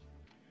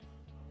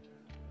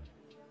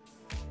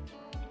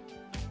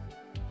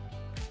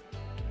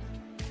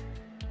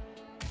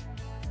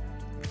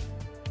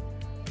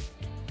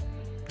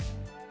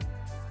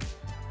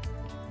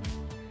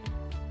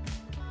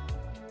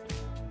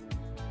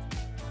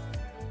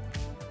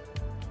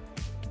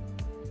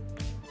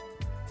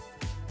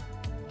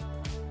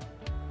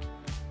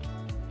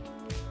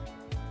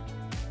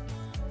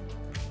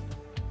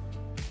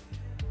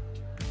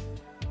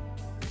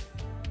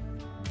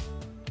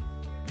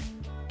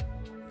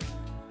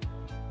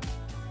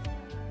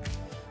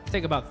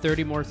 Take about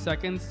 30 more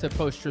seconds to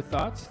post your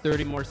thoughts.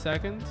 30 more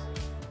seconds.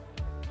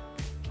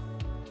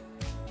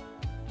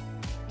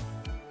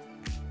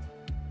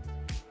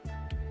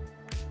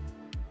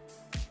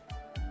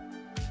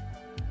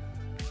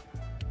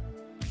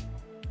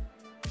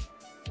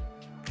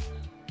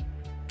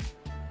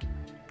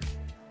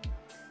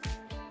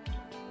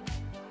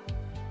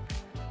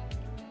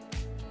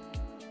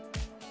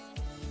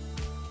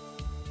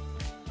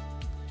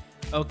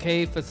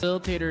 Okay,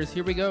 facilitators,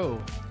 here we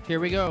go. Here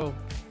we go.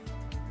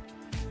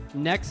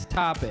 Next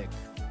topic.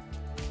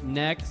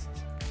 Next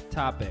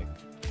topic.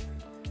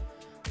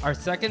 Our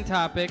second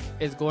topic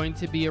is going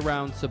to be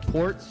around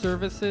support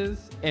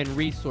services and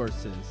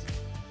resources.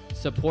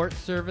 Support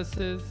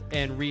services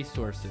and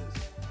resources.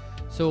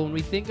 So when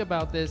we think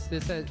about this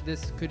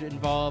could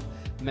involve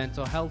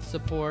mental health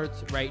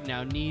supports, right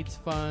now needs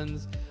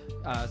funds,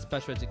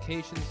 special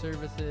education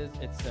services,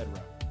 etc.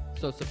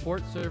 So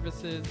support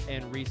services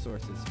and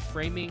resources.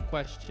 Framing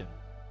question.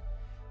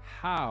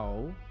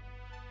 How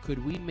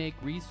could we make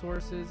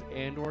resources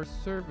and or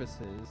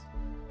services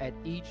at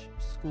each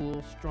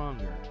school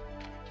stronger?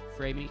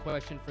 Framing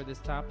question for this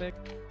topic.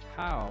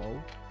 How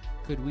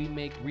could we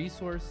make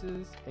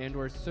resources and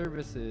or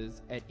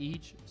services at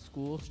each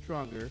school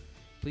stronger?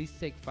 Please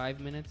take 5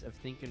 minutes of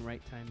think and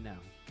write time now.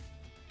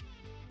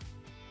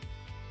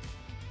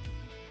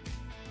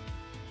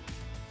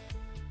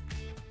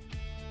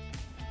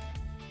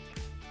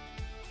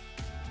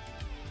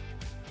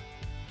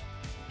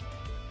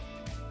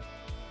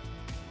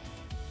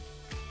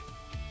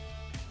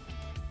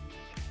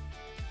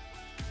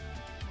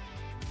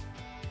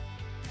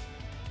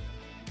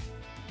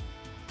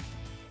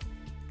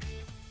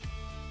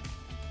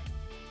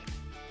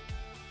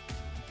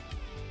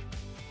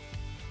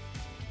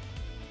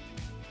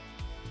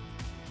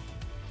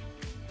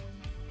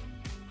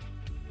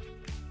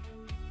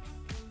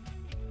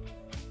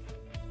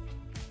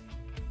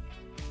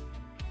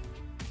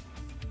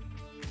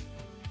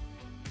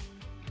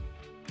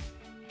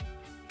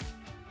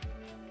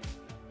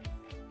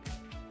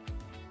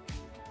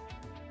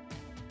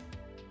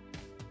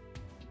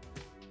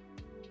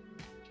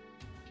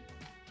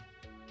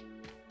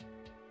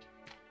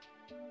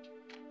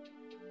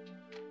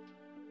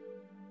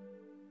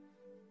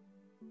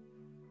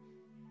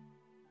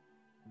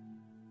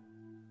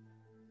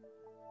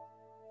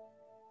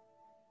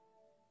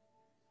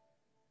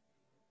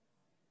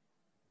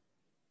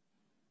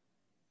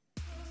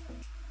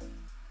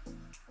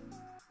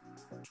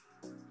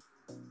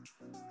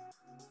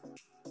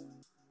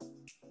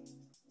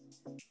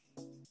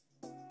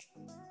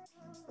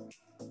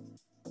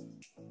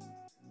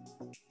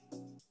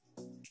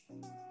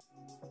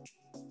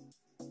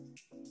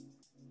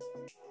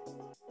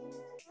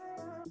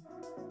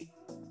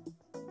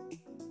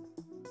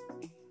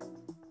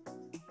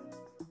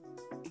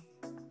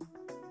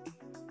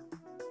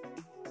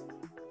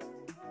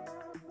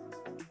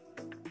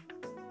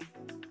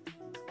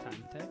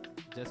 Time tech,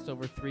 just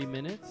over 3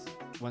 minutes.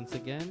 Once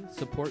again,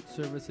 support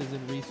services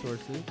and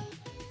resources.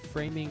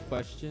 Framing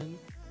question,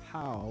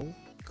 how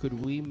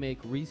could we make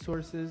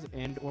resources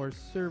and or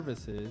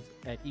services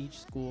at each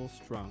school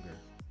stronger?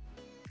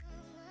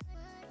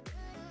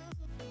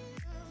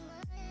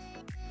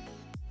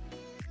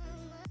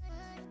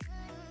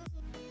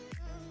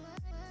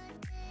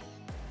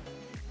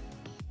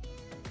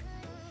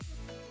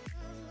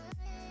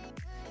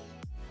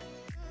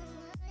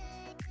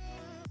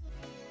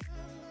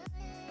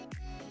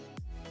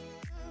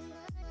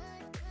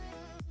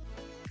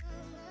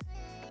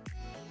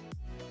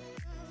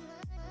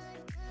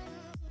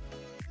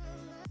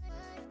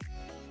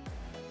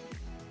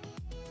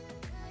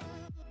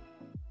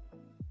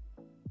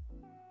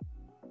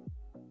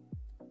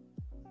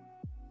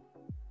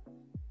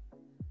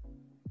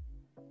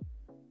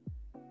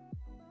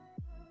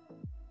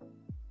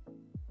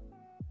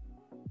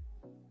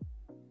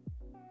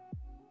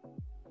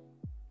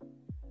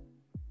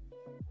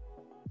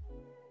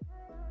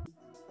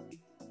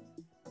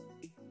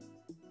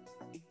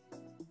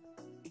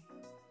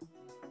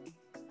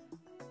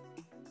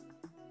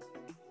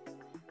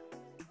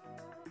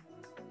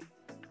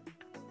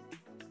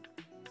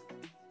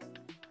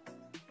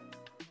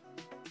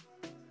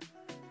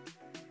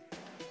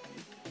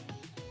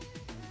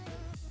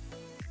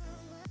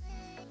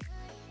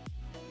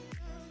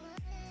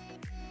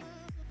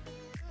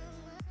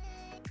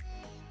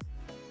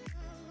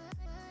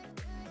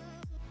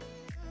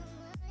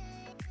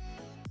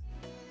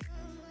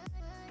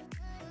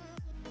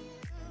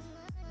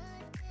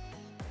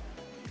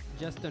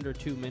 Just under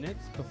 2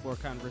 minutes before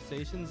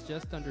conversations,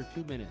 just under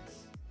 2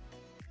 minutes.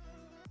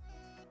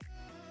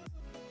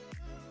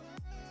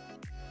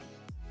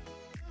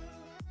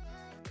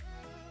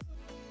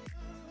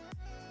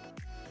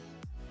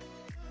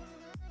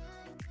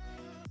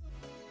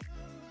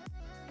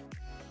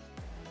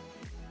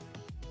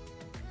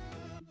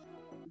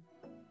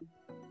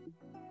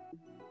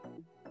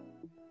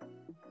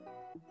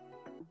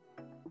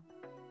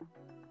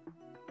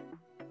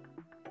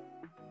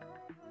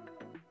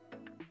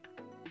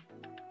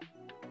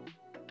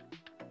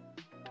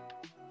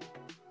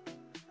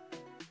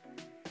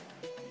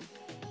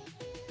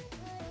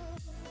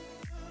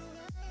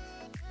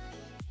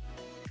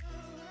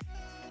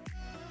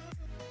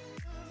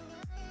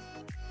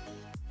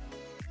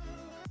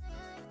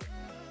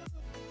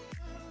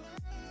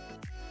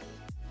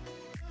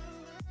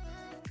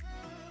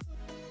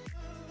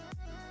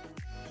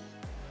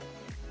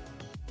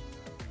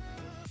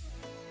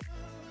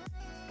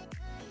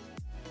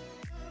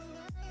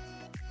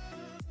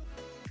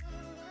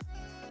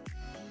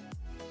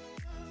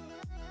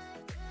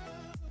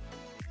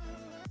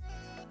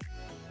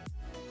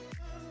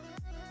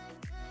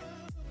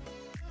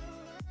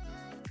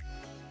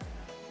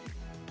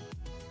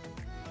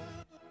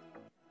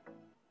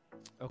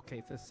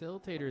 Okay,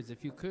 facilitators,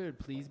 if you could,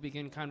 please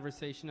begin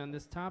conversation on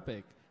this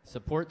topic.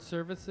 Support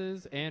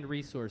services and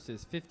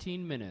resources,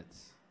 15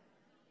 minutes.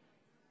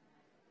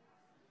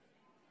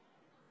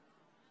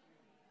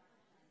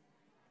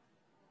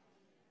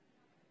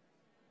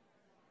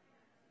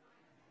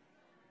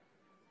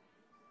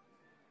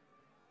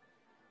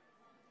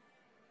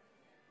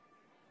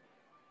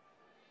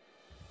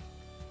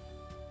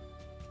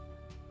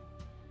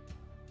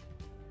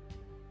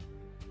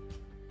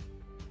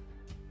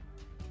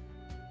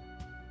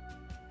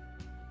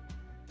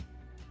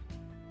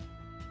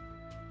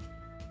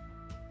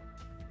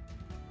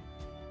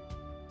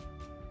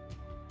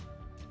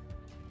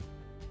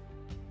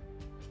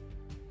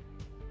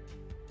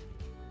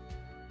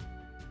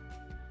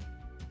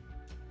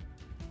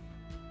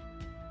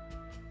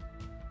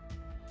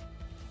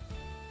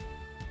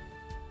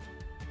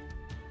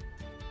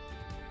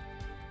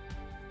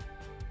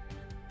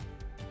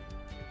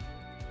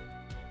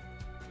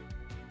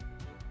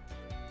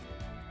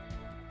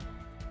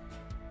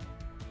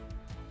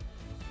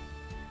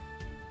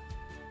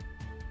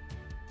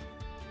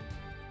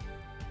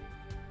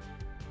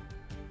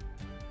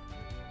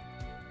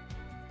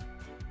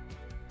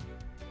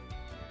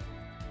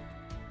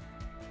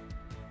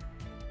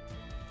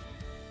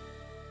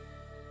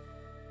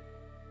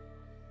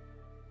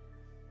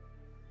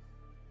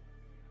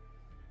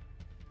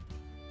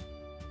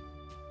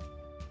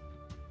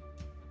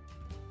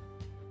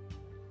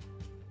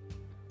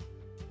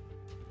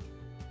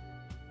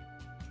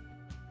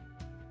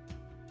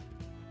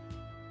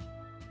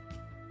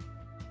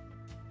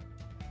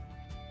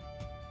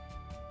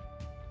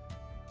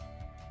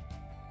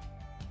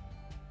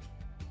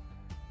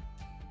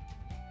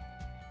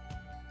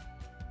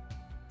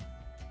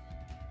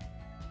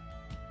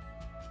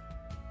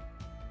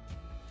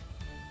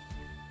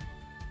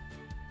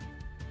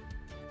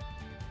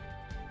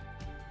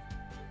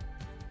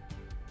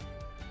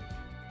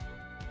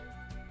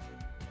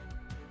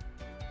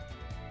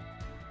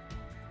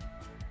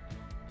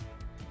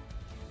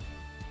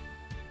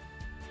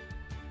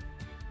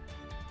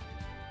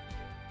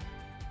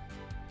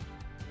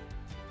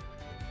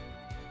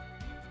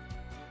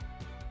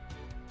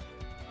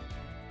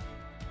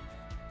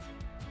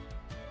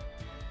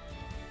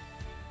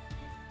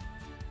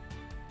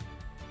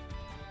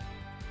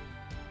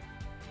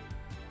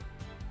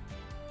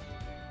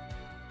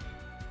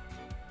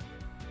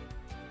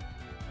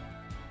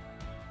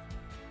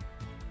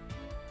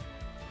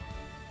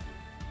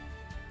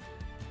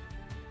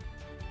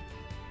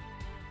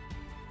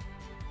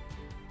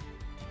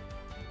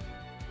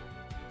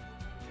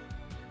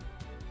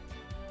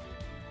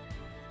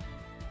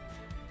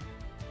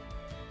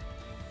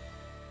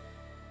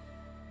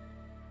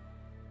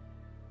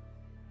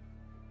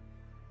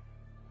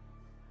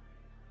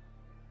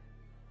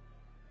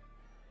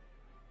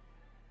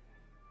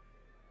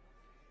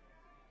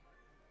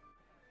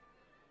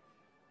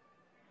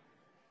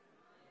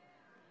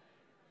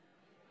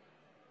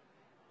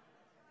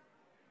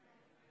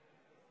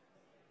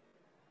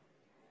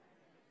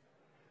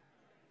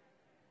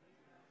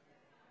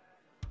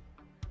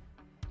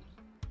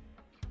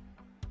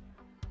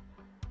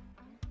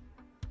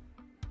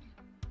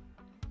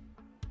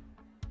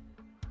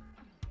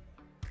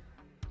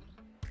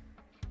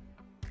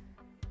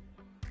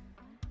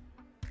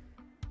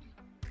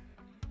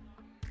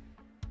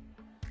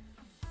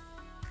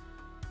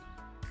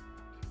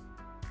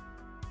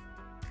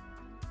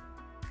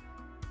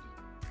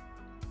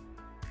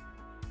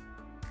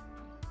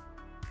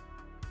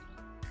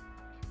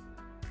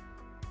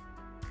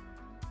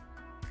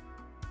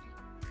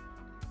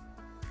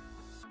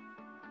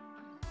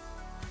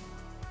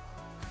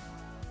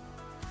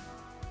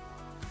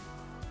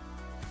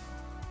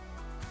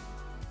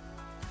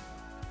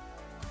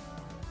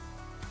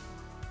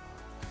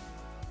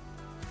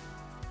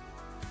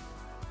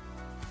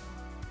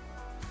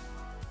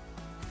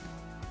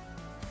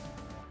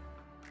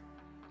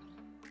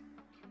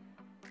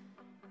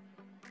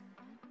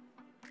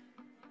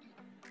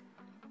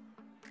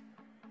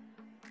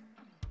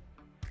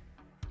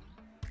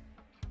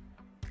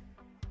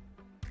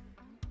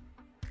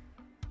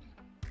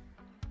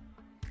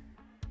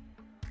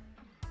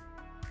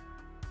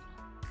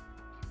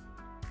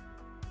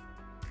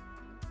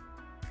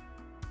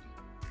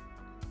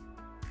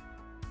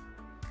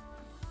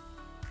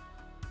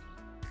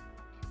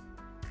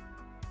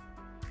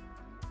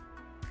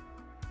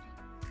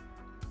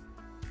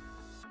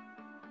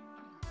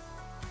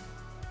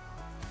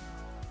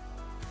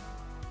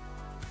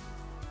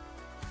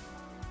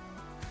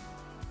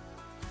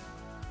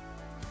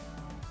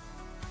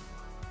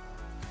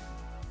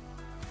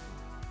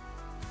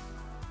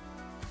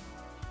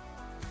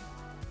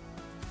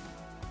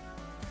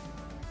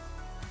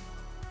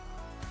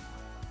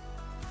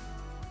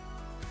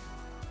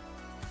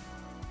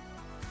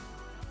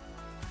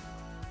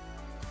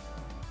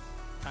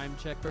 Time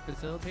check for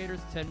facilitators,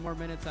 10 more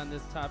minutes on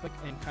this topic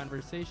and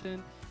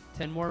conversation.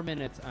 10 more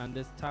minutes on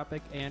this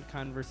topic and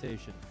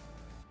conversation.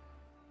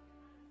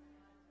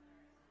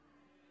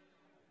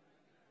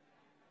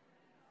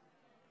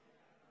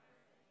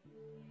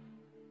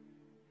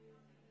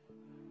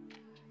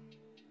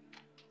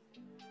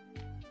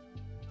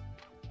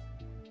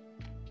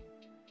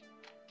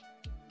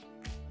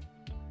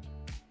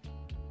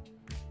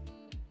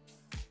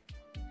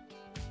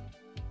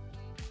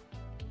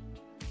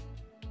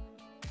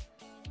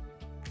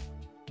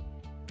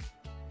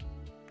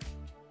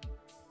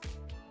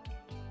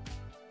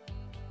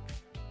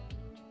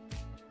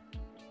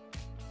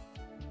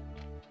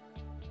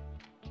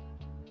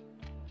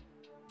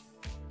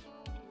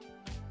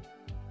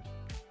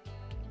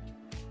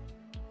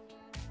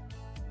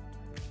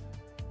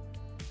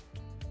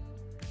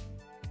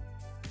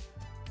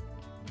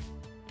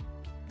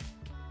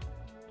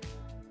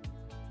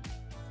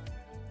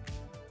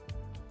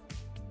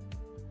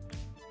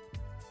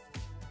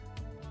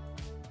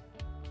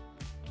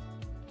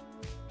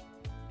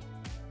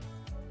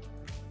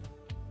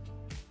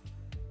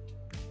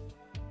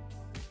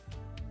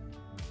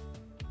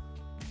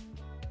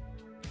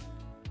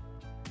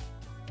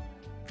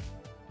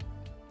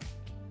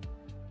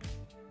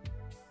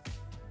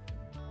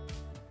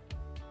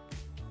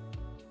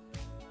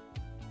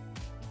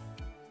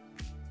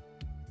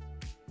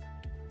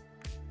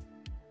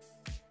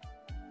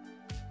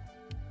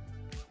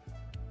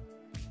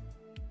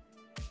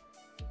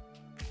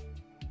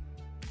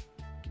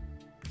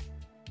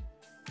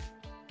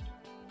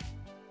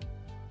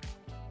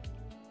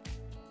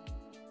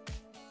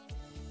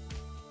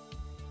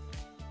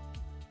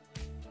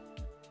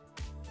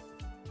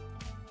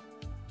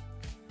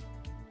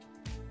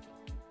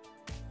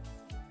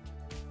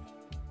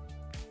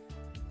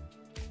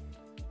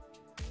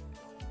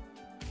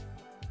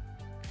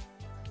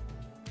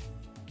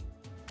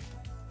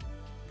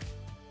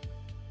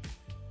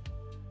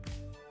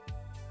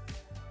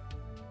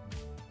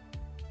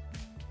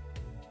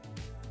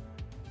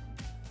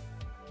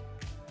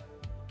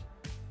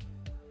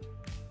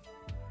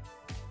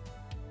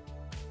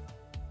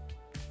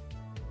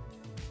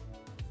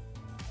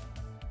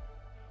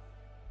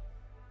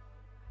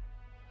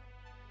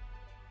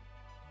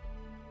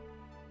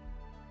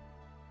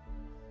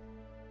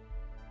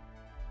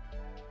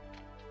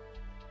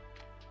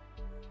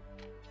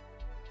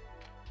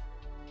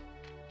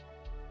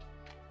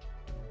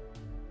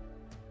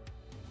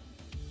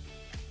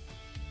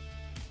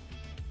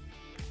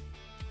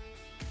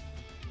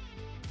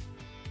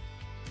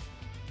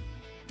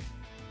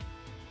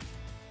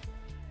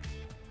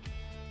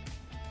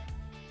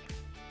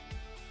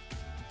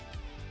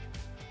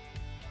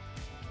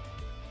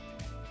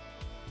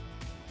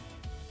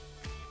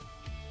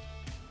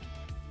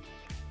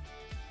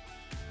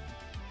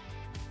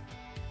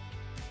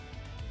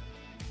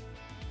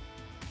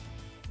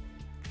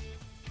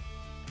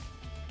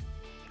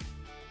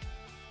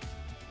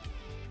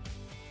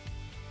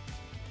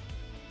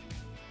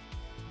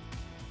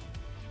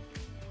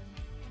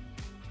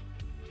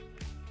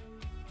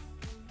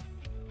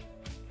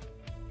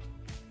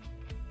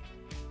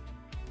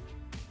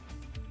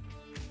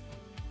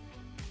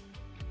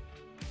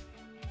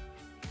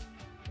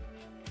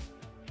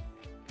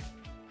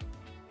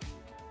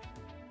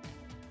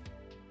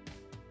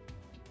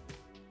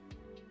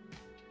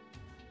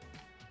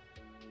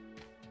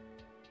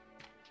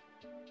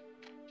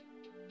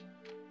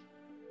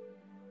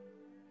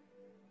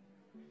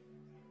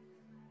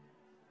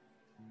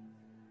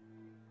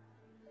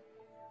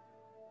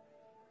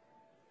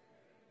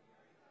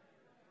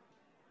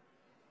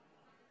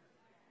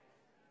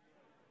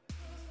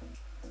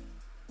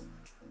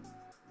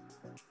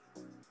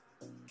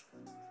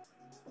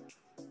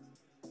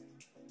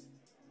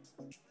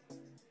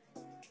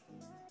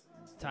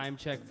 Time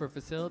check for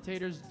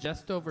facilitators,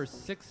 just over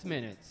 6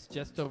 minutes.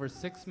 Just over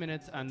 6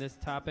 minutes on this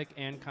topic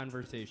and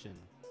conversation.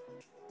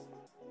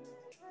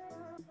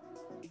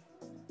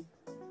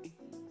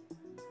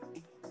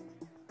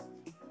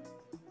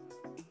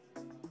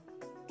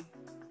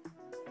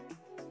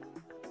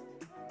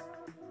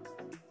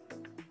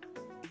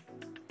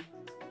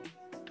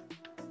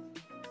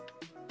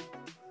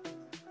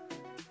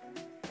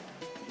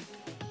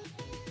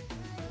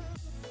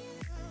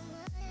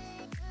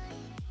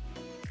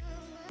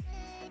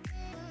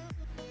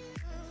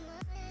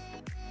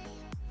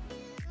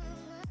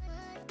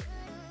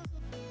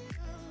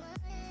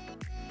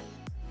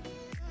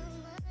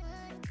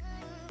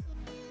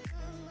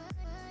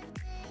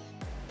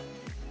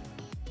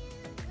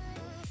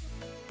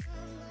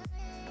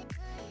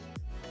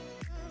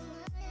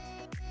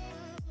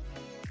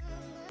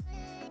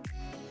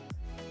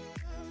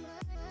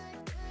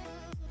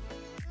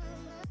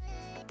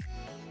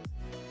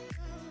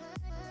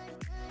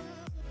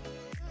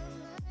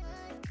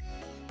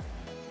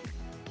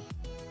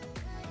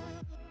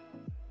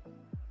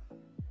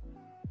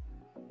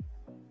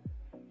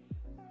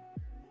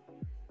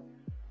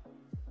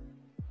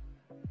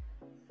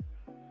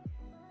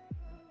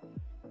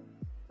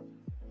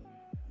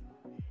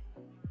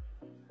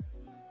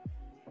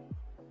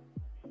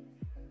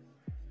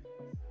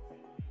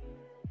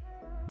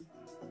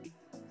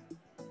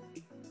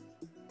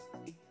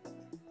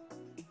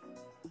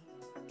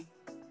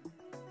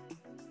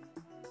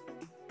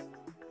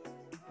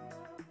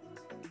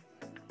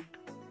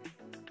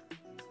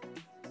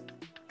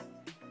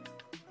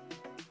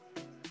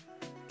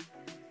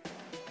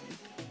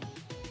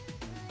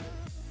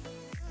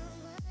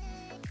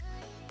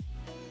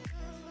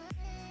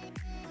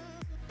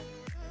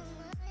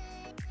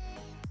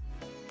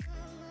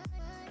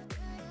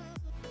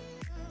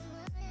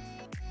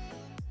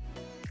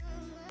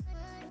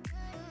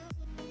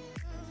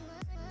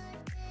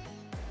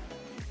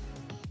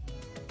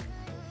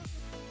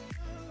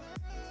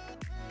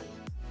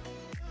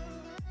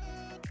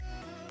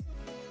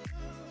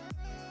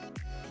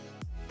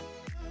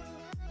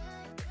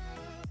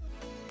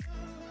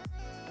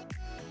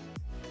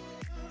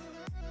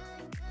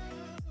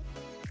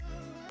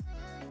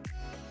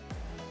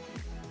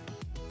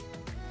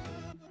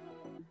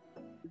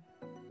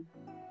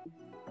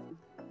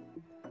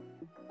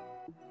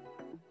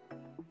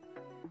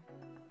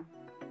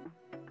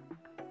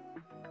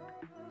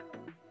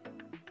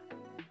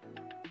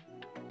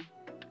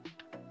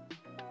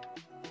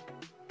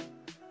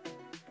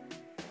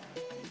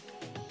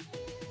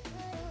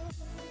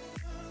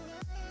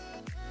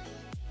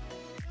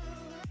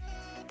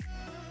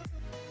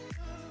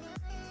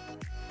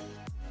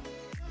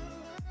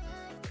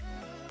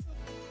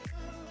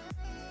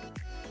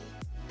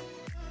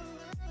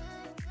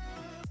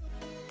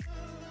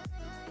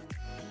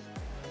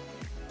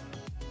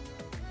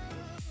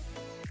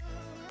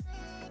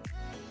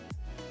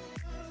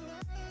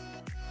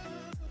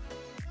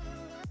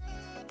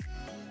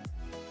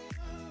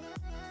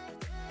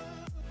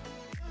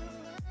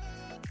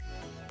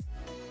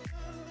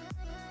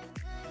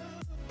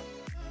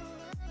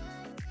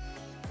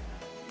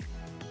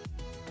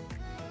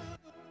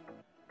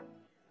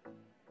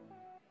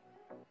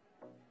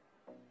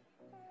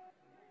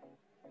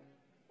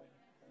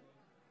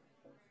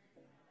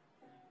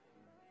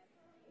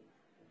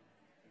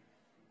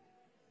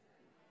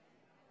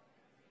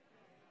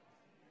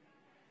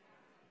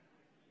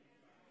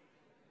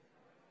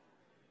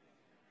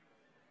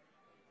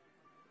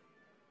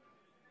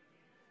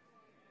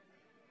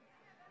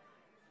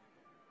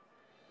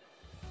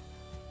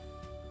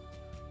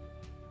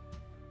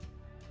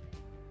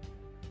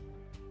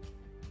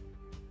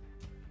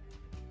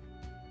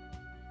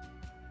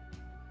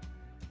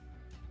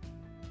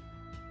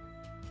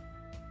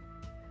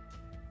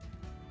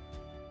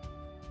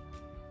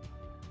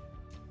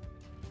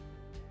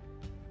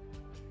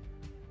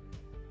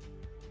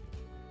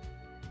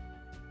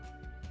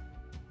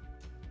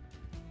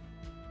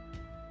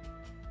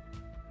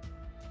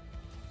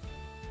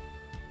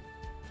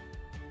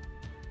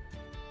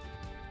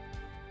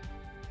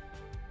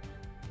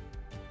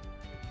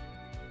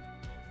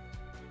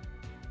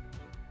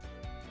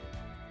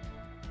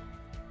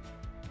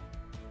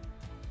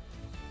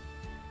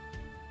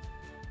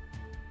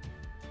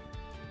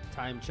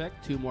 Time check,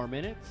 2 more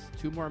minutes.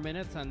 2 more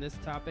minutes on this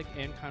topic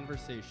and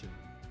conversation.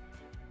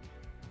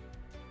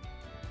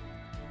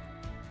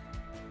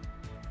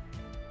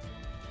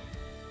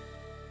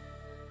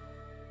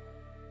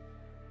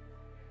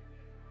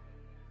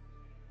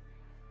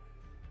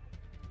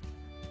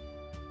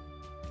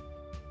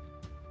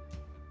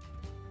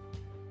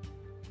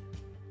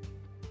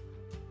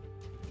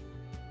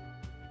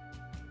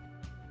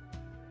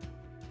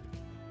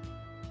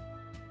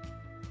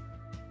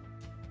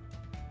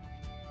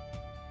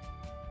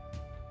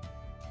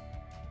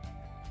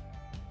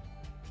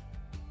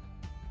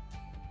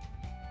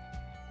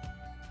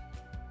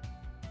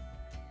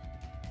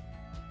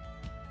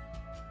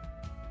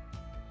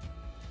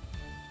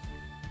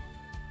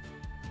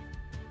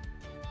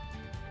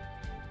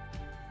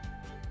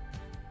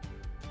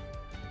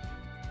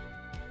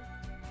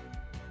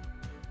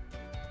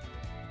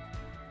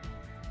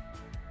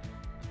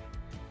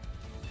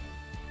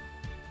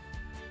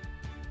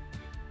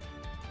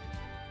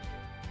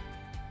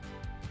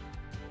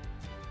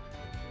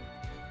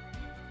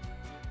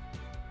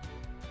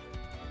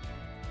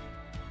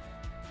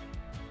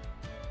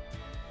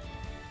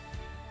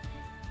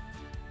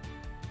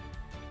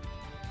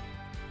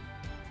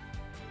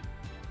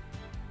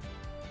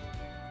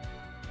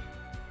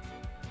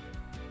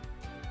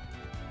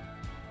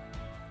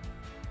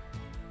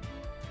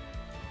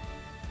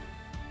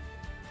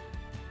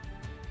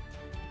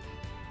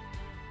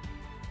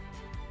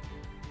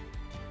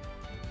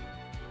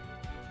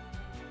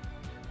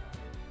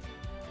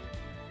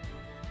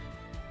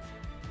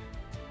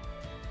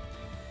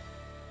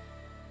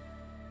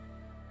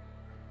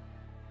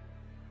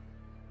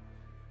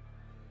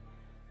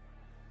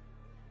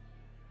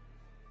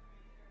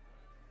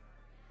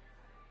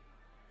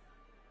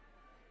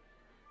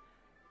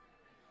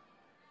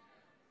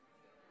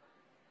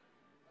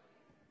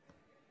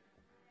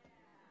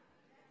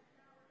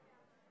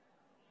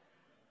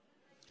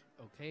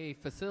 Okay,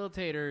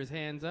 facilitators,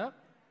 hands up.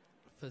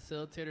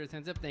 Facilitators,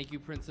 hands up. Thank you,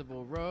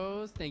 Principal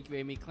Rose. Thank you,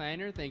 Amy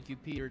Kleiner. Thank you,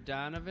 Peter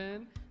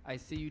Donovan. I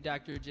see you,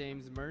 Dr.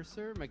 James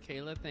Mercer.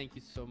 Michaela, thank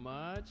you so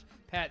much.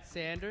 Pat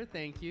Sander,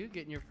 thank you.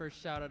 Getting your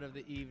first shout out of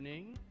the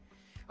evening.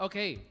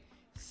 Okay,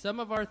 some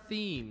of our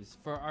themes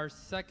for our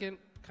second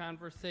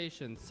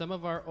conversation, some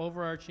of our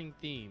overarching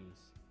themes.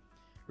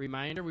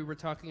 Reminder, we were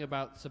talking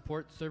about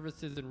support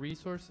services and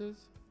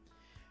resources.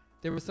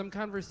 There was some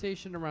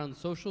conversation around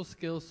social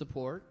skills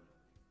support,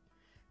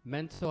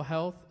 mental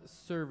health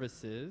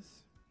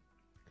services,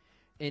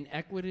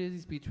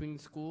 inequities between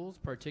schools,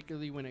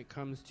 particularly when it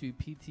comes to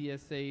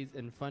PTSAs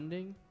and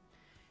funding,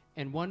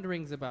 and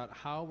wonderings about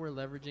how we're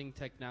leveraging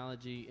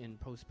technology in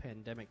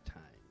post-pandemic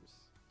times.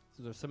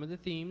 So those are some of the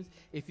themes.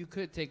 If you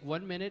could take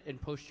 1 minute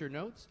and post your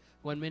notes,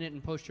 1 minute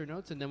and post your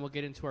notes, and then we'll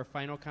get into our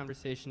final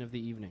conversation of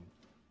the evening.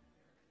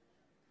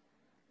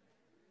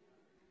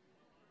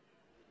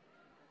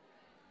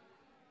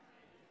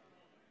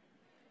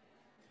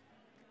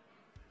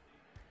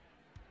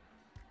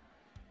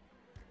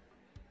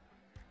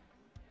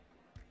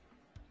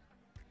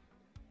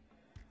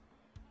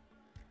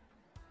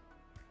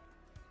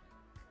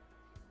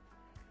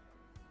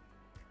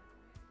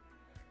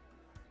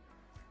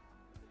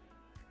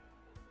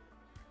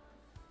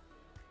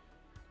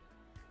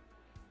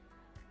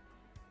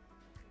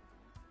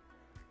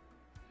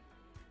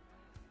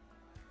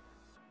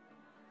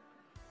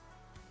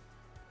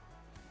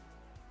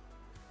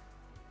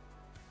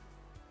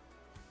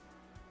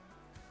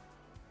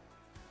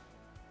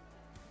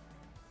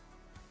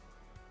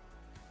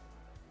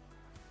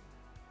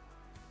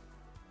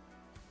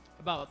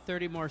 About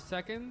 30 more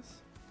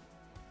seconds.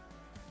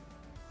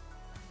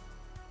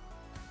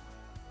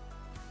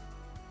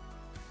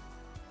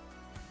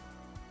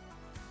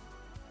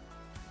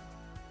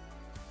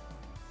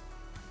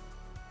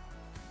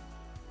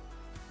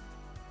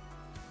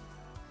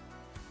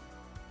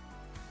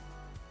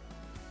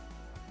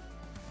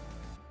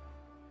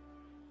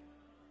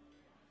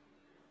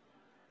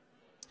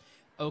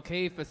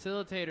 Okay,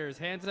 facilitators,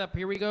 hands up,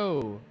 here we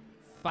go.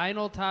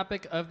 Final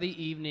topic of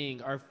the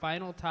evening, our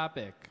final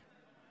topic.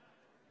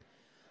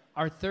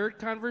 Our third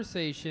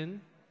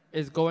conversation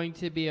is going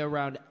to be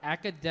around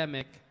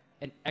academic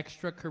and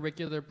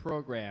extracurricular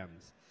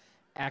programs.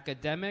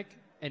 Academic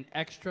and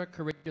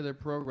extracurricular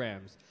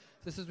programs.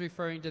 This is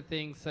referring to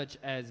things such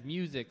as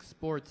music,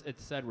 sports,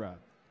 etc.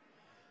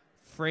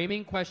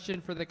 Framing question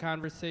for the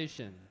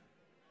conversation.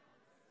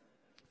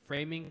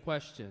 Framing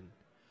question.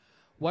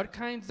 What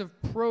kinds of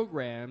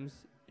programs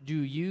do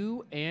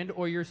you and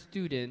or your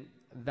student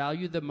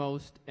value the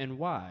most and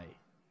why?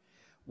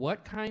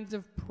 What kinds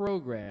of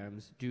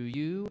programs do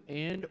you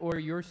and or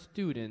your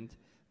student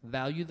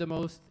value the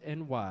most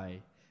and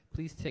why?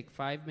 Please take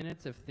 5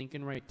 minutes of think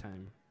and write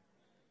time.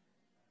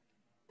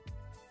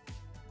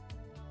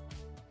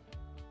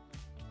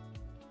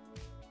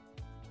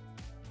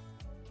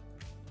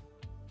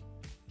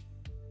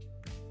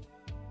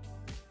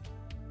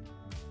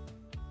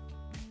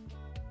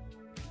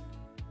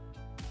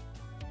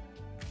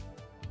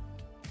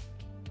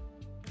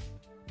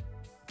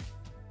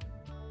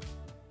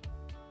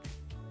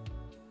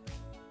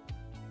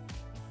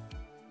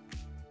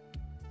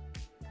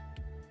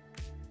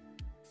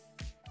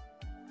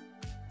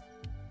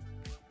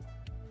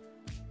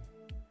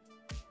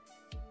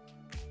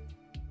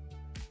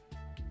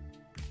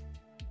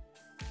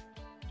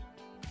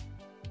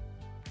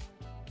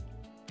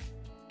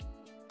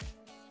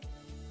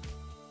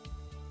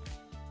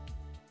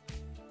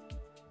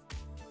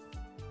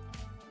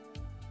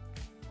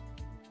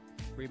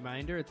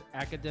 Reminder, it's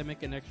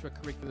academic and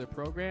extracurricular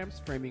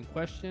programs. Framing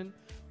question,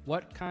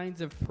 what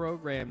kinds of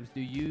programs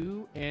do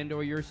you and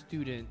or your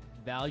student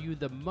value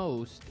the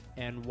most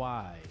and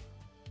why?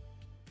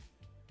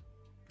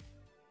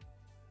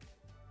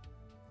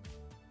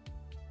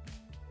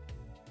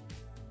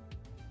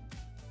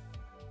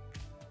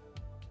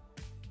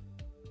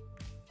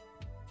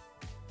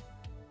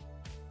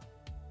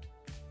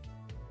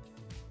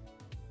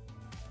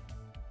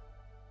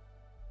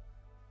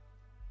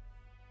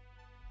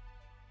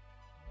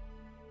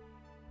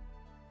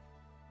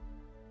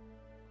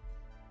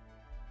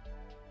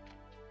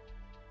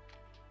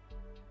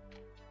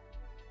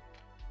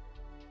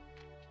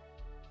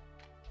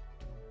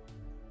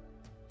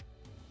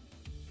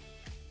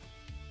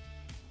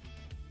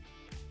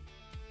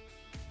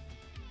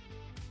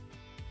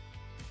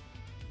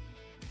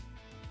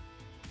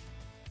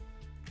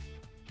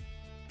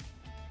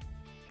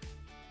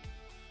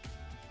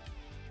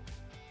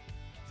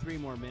 Three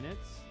more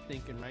minutes.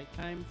 Think and write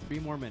time. 3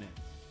 more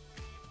minutes.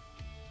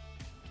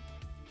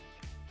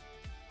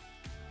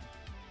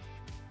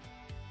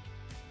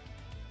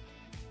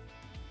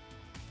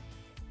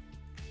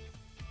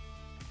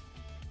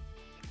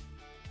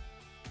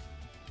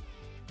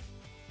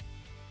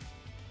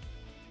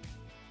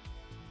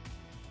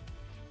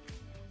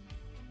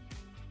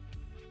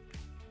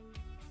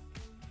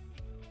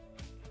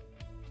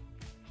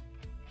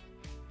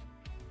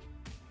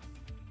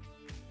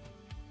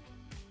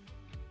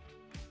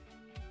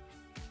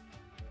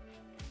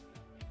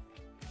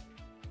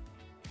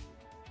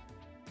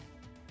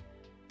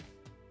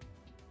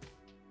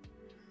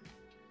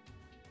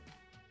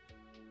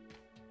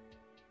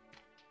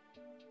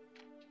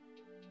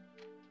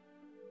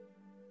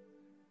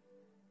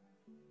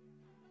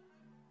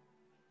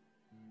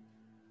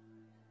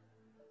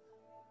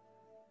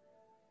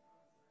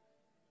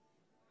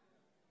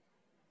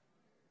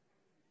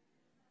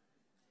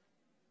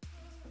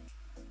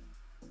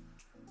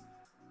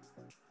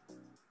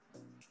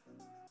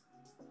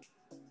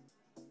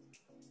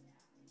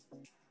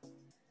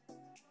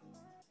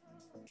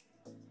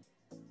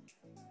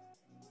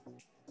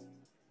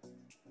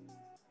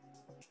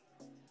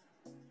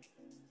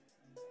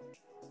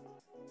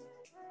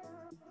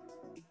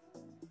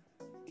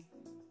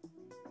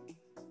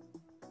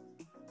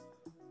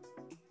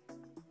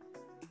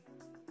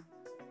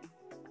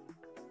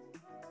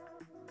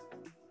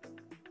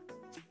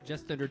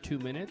 just under 2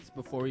 minutes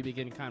before we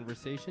begin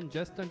conversation,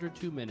 just under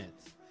 2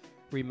 minutes.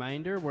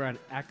 Reminder, we're on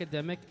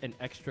academic and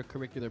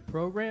extracurricular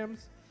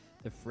programs.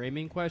 The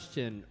framing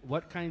question,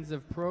 what kinds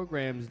of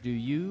programs do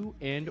you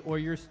and or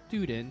your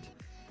student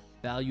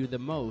value the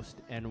most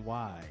and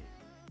why?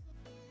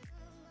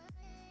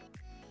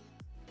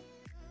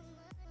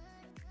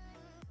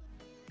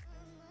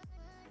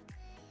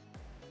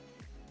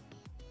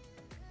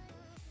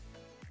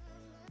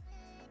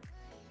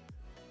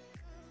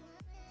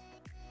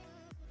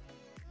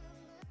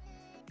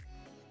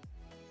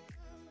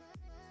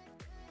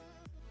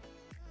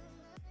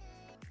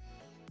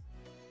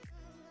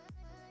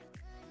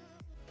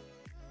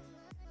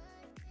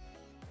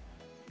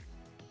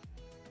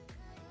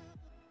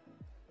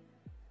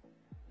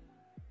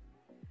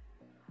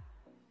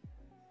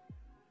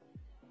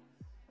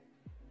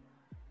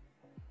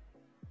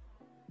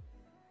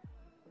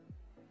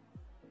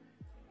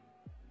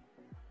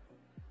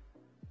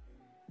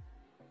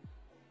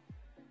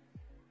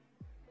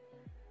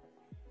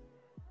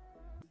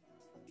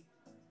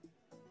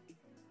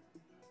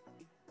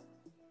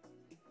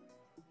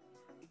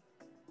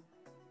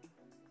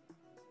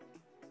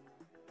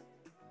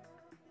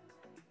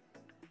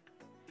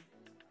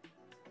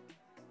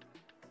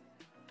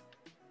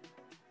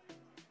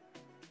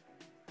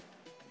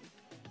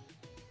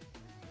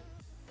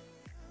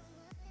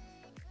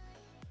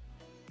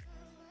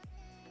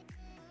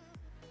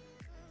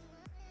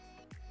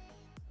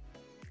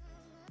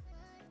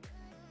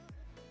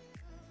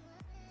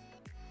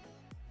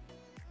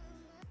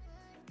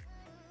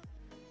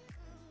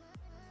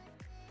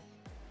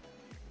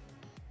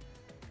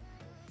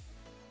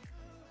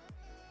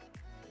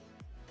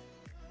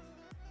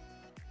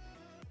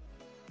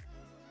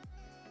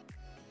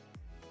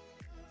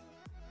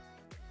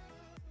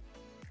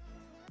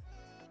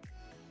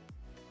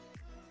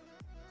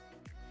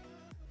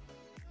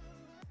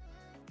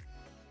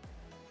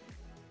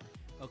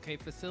 Okay,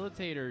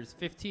 facilitators,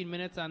 15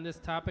 minutes on this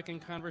topic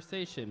and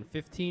conversation.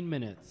 15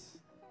 minutes.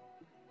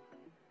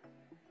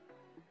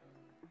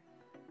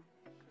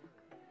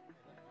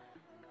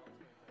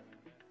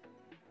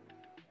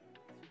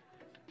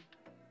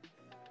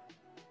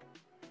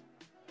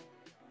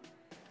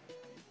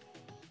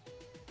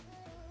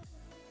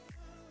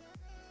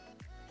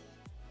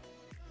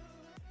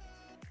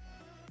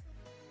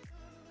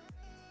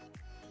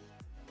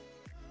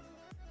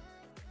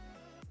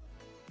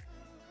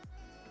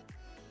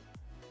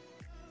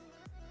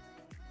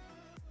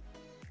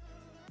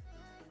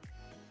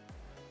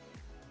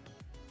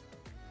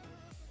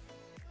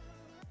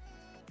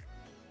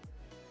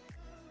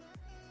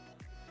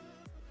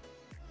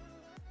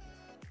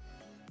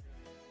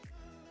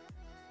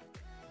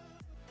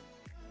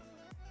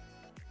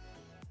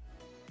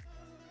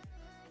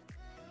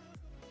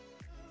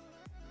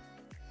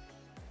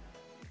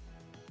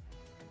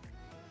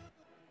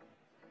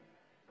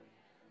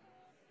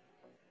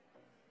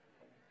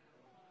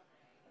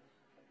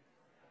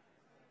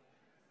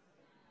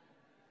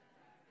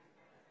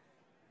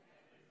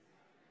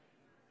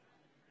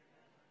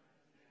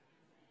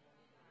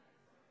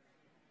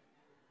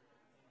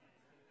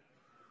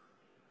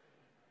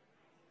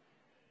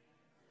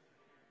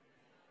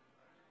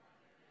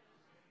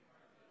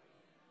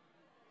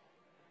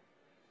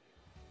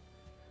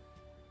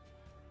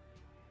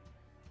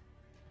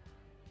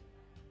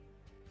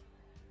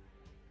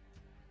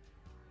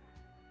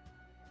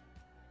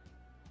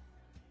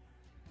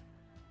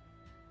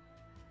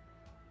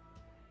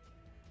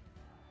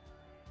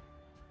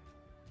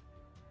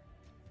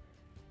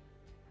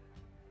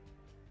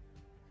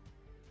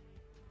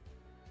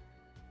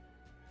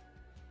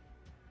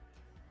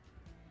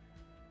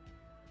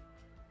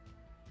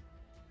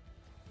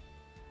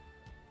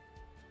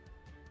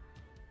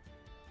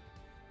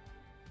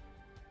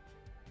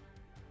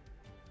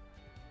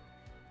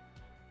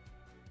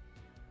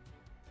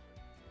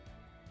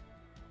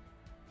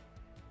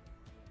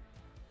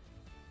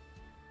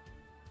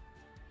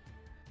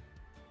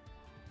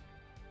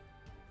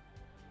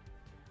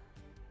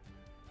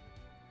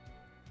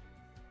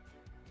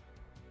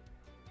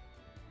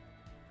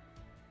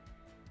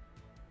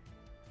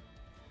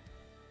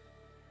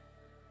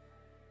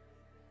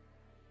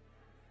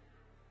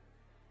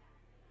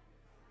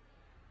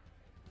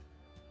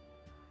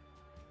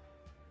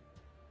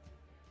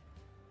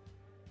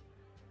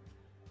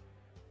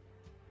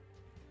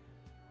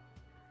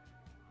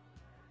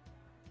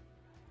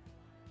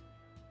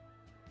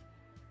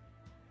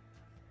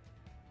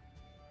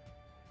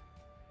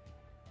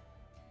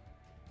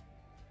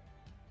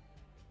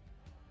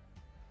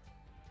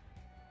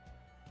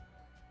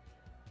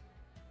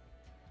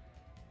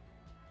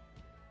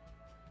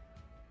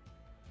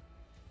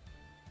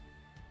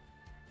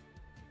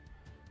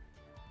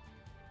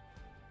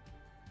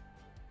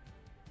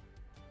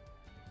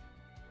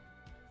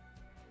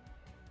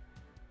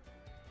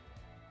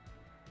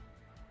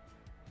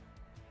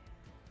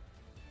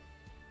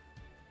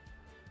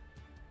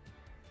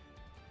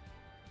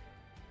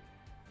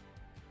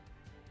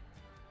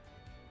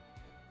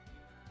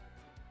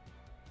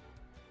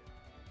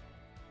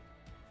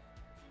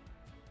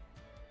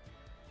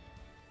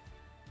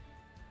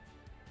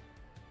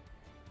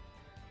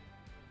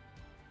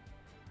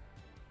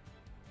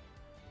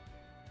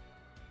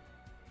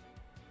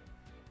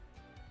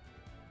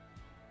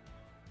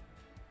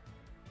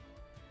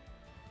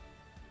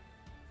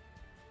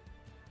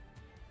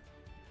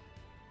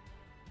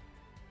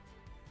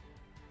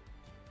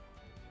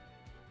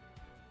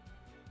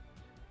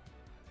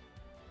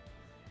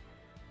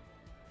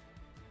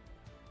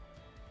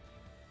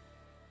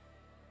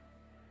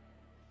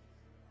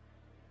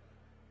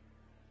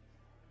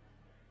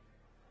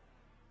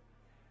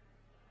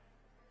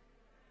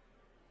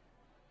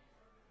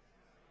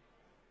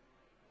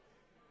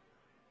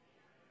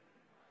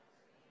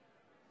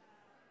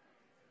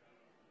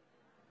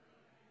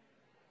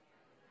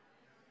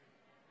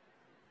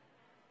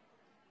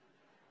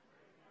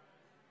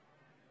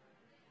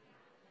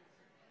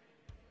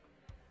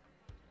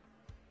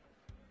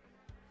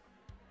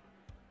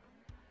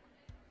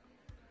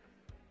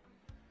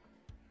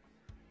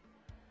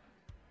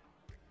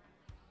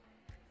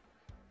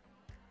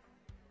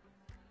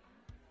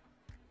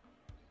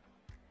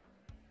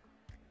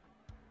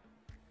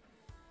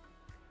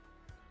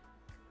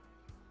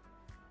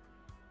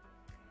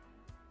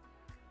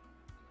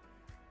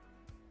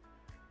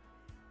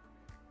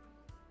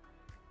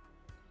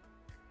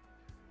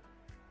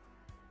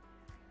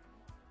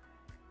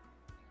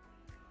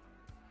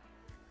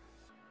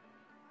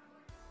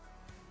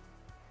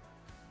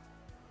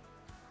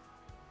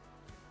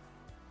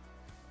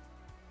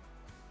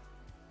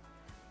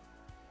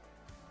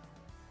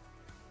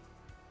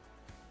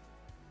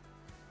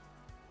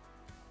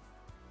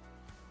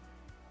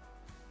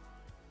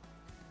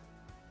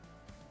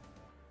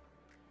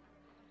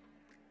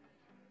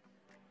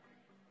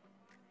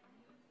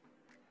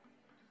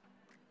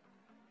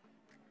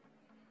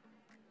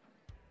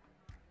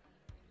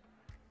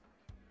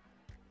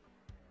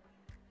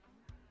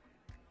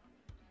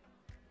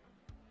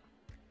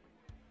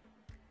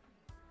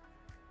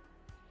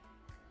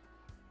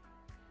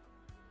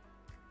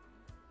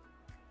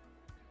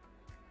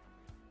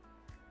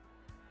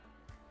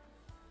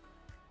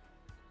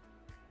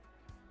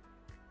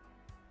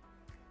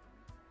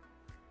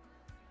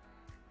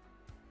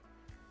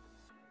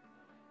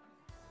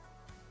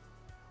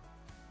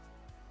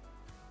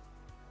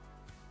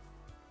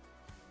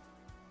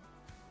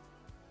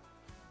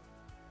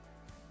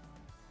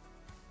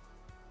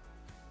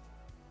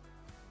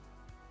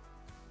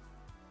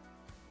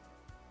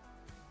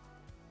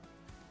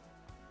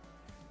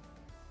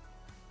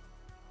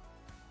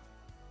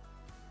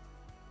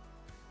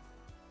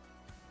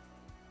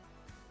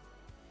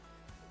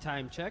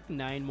 Time check,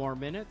 9 more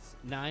minutes.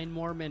 9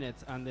 more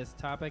minutes on this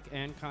topic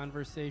and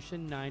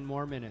conversation. 9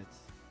 more minutes.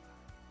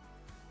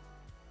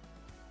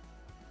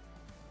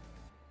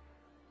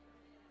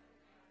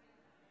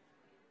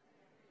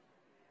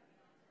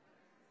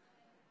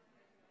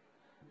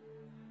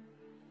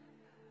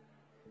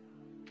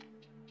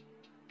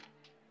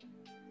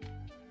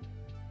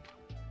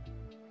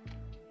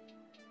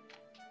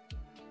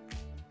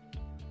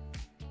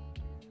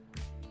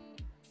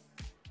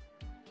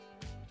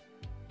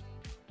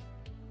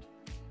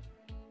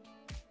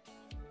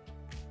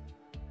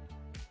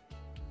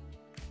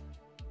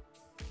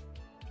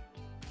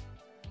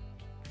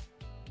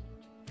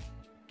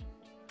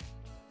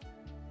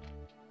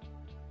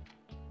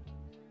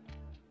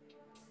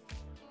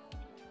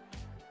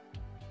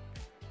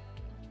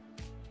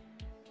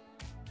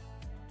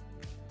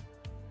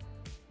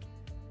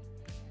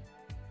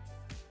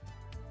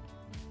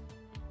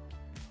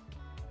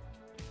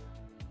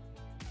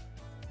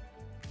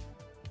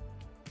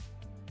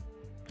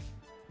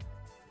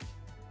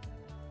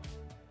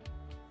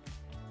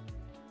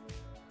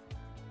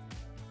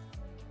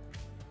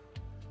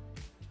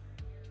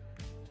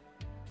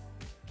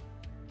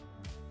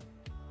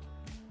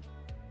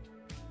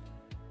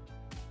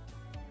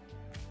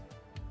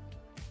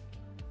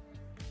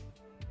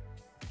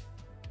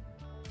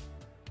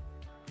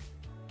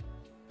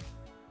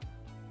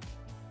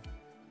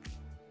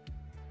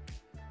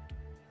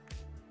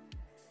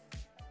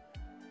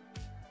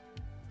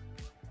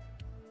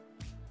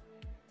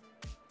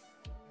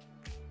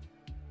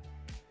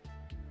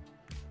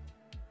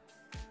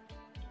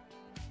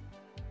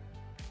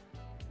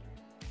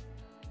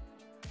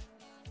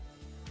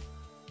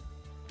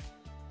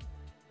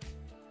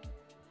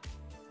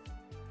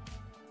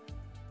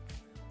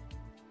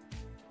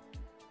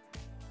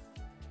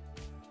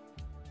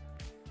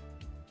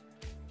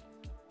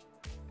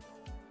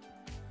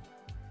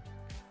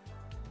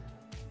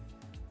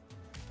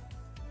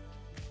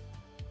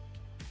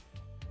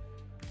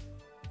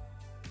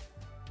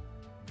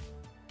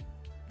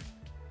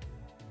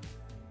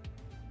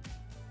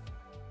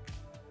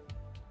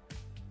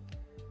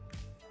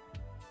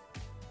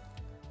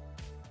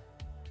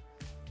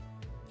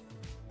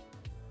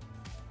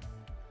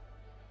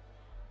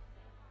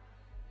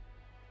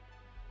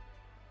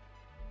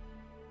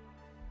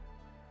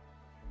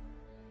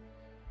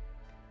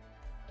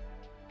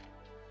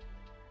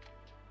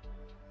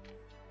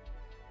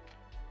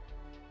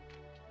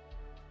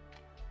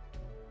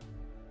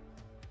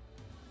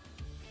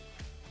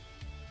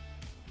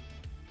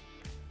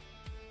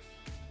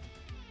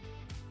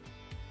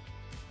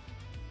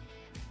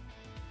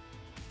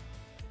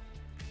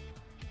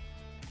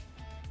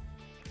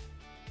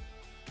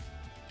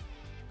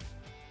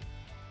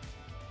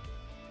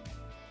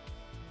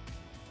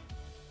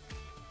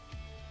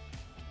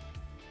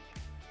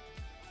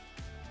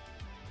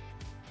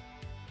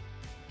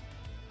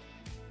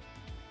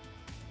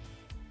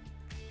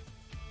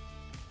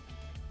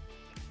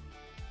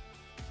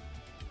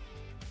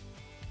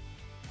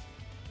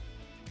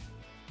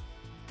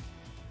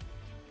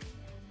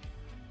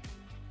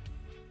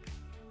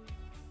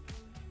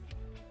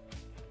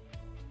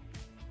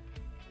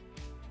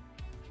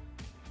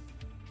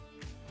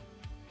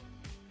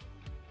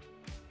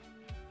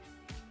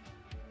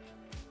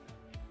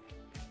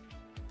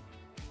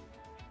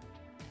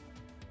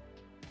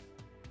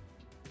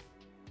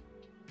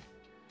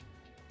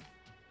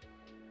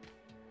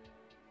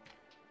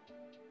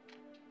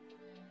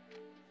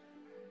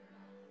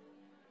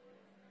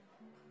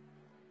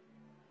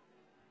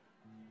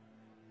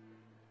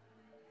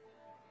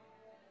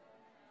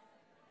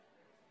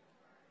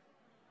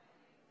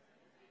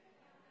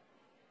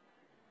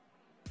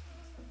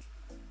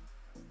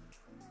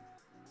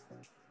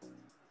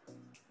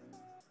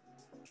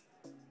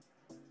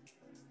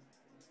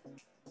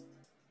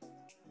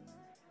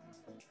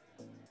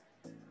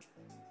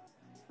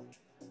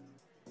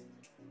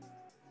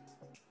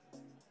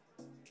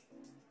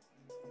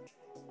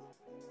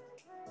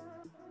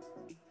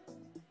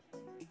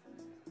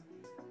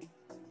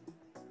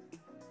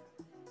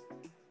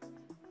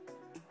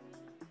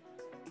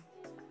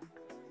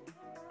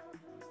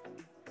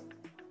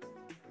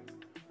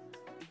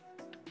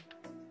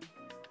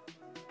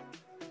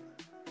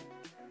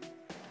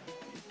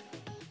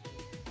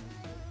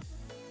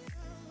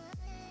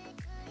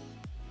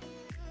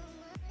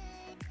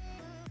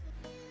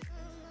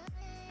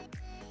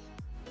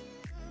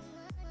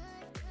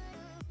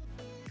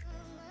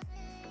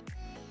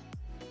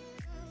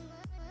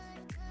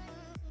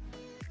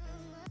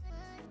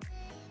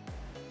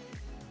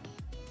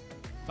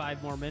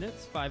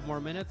 Five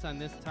more minutes on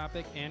this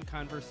topic and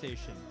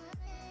conversation.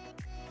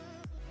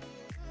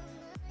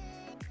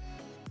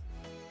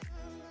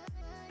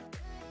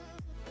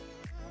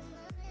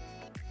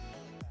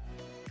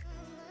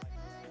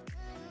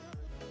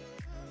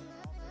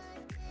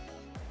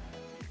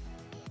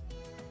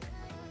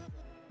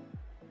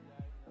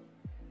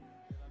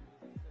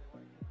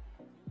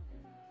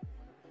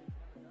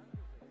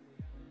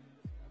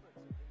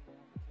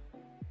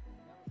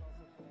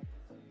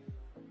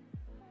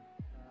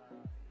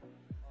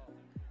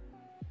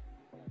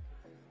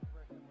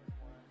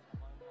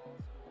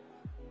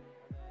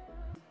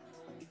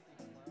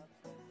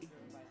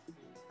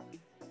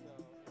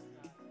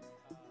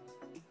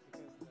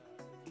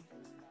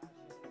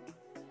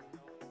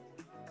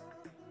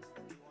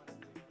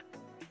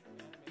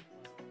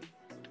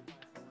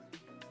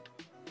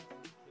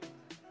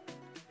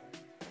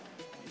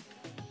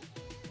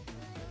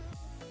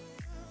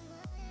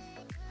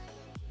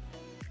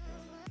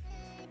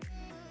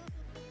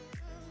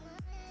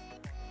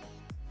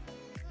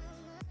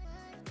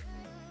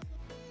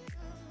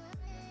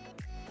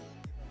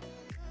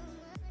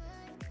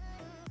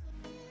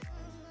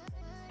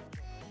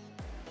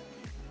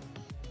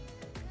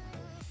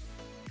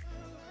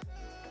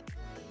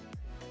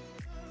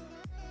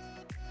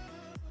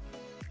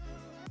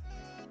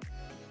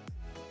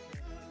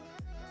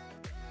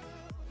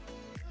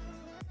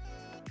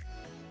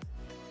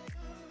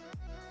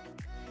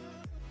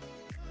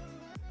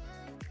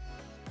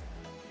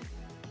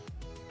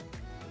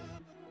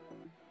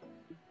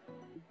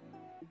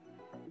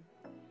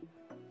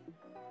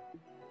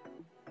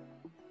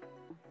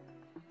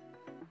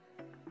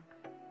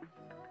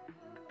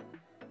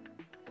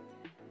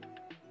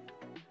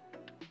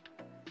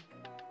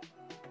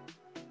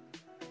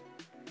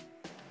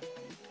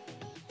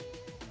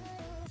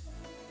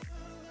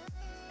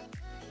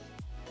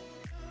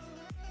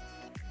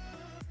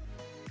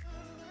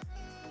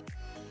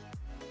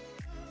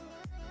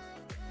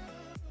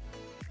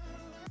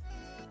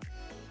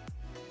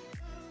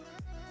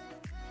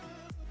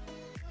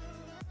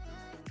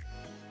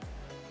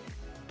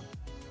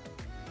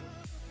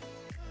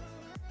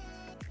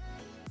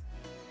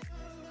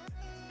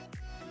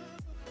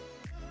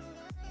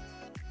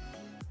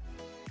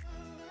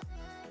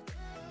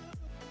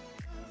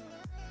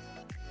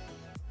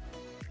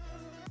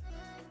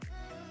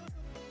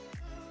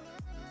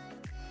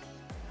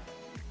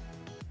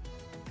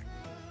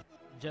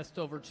 Just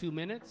over 2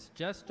 minutes.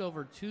 Just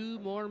over 2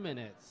 more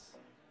minutes.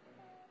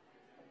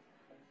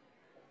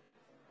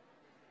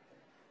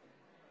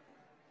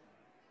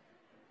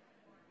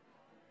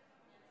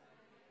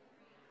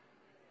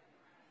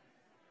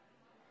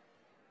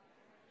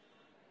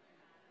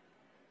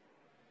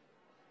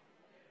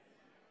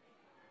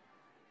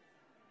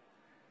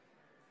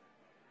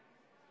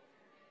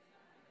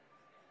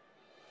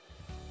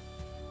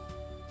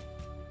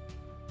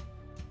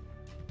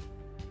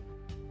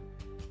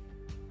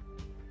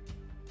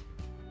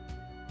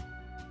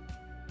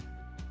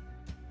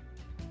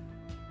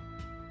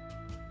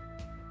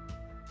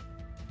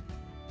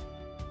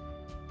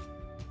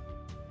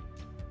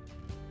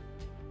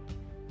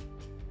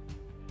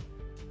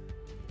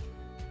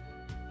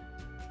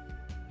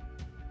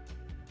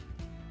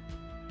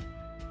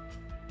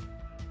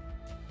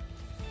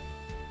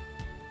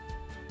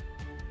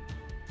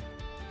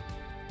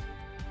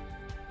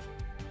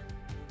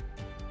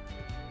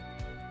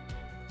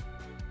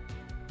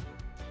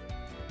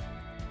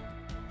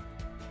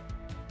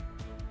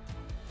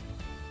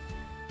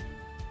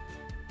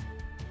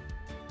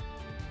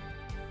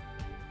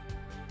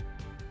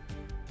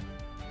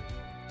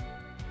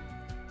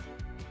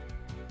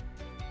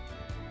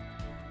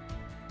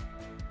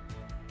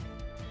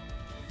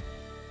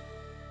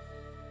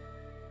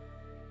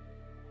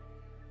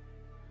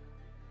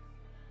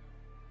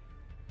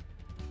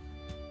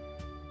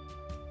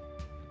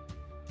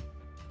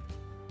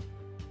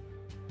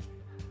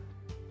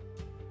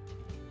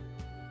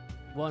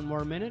 One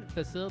more minute,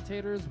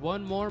 facilitators,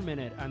 1 more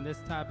minute on this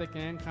topic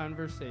and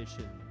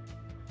conversation.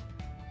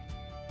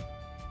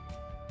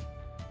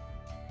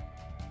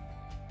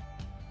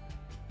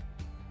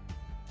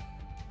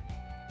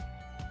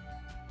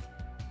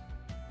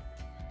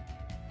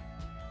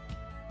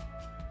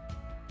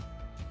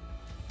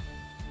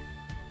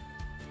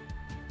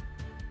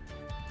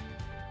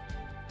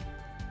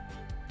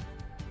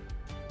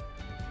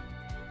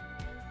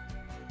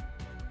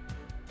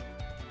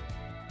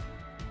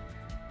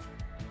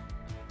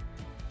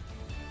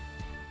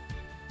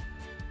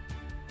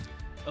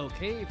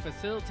 Okay,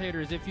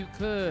 facilitators, if you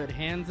could,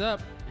 hands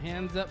up,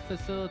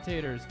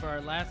 facilitators, for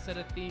our last set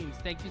of themes.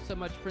 Thank you so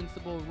much,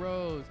 Principal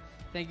Rose.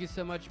 Thank you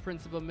so much,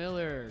 Principal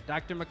Miller.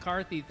 Dr.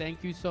 McCarthy,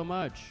 thank you so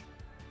much.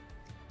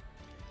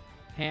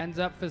 Hands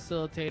up,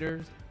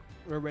 facilitators.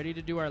 We're ready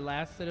to do our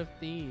last set of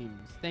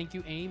themes. Thank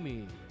you,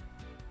 Amy.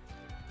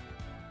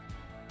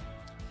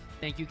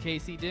 Thank you,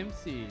 Casey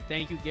Dempsey.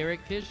 Thank you, Garrett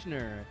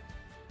Kishner.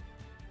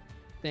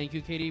 Thank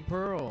you, Katie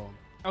Pearl.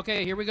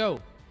 Okay, here we go.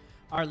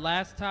 Our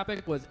last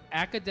topic was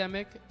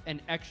academic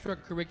and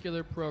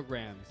extracurricular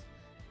programs.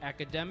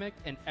 Academic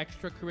and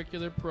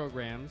extracurricular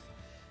programs.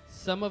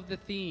 Some of the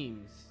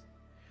themes: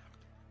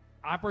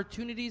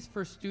 opportunities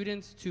for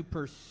students to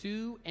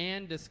pursue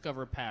and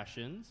discover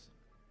passions,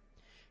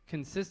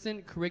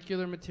 consistent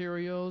curricular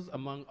materials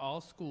among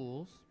all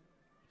schools,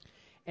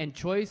 and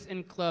choice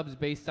in clubs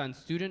based on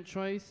student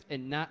choice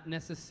and not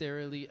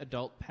necessarily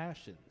adult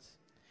passions.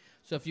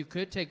 So if you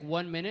could take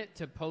 1 minute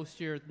to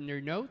post your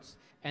notes,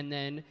 and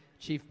then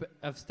Chief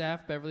of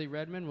Staff Beverly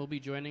Redmond will be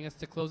joining us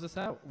to close us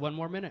out. 1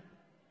 more minute.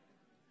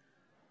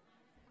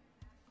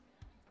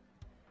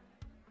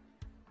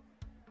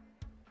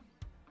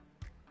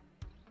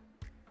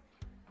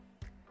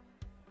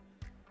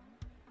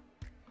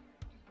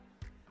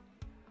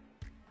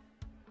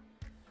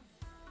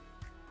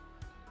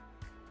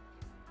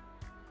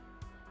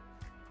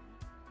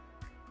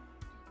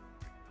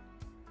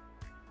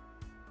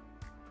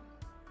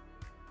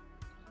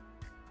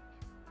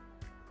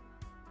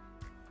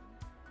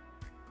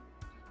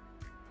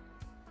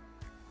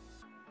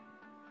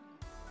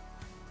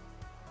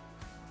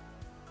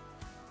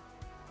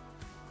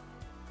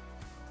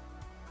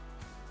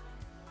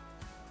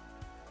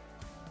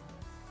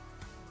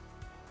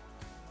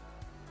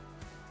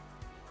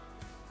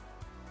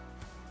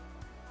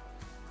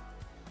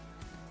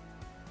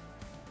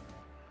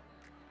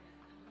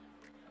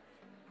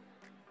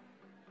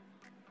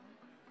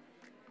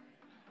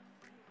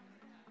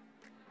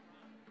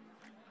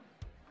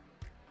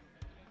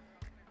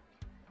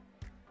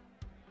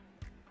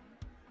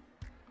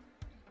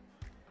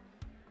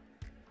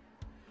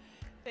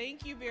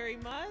 Thank you very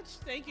much.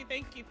 Thank you,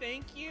 thank you,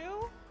 thank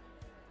you.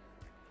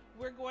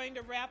 We're going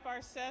to wrap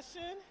our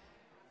session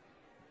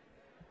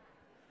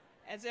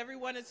as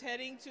everyone is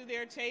heading to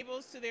their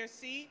tables, to their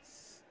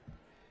seats.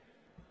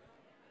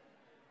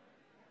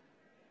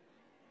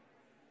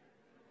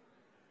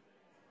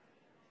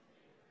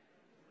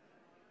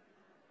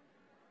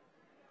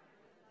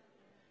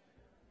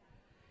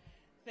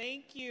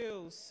 Thank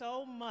you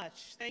so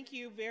much. Thank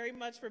you very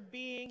much for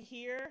being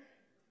here.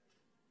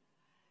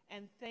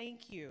 And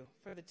thank you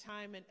for the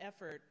time and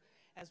effort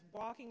as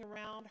walking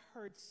around,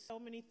 heard so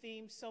many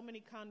themes, so many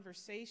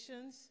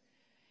conversations.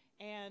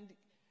 And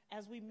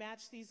as we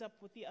match these up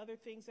with the other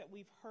things that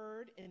we've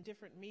heard in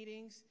different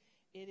meetings,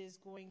 it is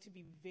going to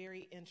be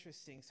very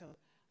interesting. So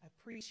I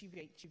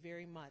appreciate you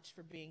very much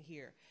for being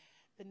here.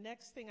 The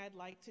next thing I'd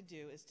like to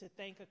do is to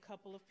thank a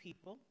couple of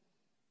people,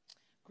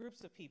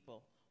 groups of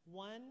people.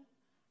 One,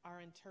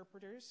 our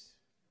interpreters.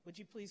 Would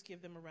you please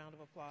give them a round of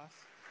applause?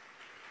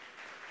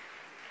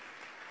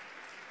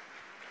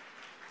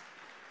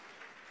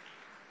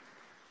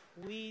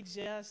 We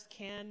just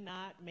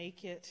cannot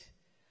make it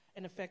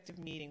an effective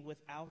meeting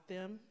without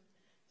them.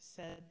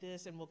 Said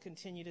this and will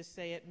continue to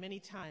say it many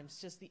times,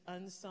 just the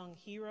unsung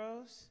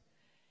heroes,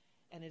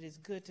 and it is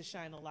good to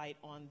shine a light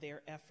on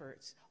their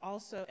efforts.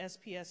 Also,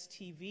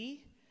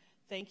 SPS-TV,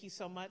 thank you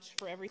so much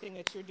for everything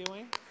that you're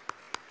doing.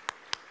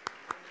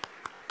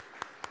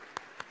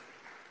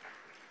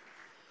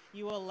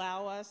 You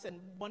allow us, and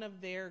one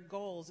of their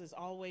goals is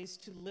always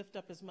to lift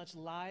up as much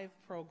live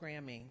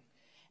programming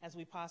as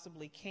we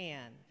possibly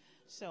can.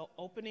 So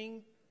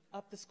opening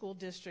up the school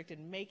district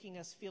and making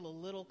us feel a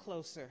little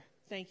closer.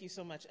 Thank you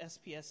so much,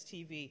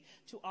 SPS-TV.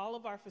 To all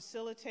of our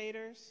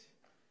facilitators,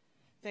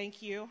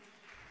 thank you.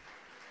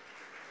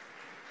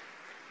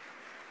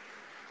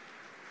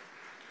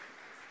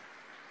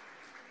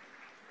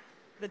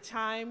 The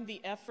time, the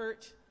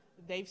effort,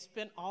 they've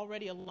spent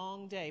already a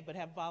long day, but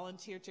have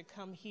volunteered to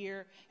come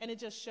here, and it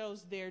just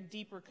shows their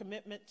deeper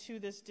commitment to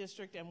this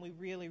district, and we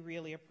really,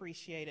 really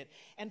appreciate it.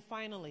 And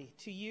finally,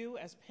 to you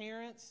as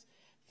parents,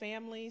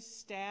 families,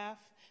 staff,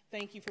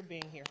 thank you for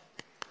being here.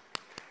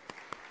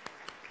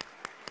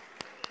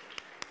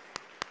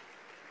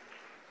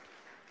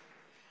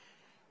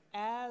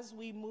 As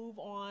we move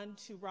on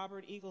to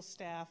Robert Eagle's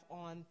staff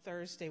on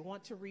Thursday, I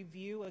want to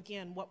review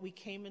again what we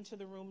came into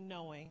the room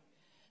knowing,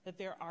 that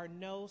there are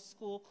no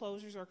school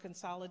closures or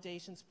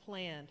consolidations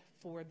planned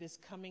for this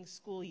coming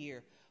school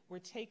year. We're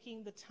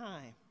taking the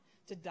time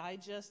to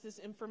digest this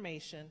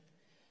information,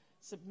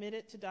 submit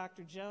it to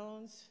Dr.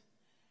 Jones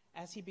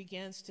as he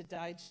begins to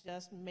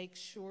digest, make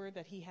sure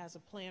that he has a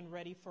plan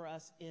ready for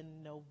us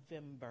in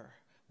November.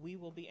 We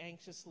will be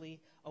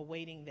anxiously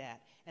awaiting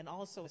that, and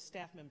also as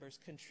staff members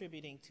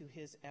contributing to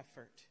his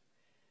effort.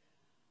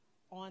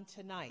 On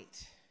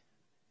tonight,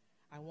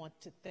 I want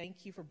to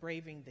thank you for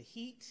braving the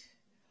heat.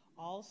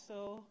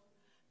 Also,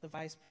 the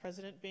vice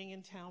president being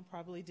in town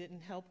probably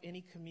didn't help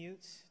any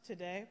commutes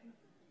today.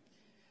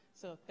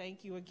 So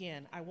thank you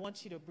again. I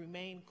want you to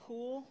remain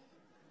cool,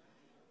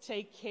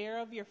 take care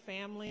of your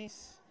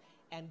families,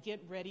 and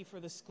get ready for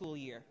the school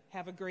year.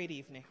 Have a great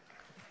evening.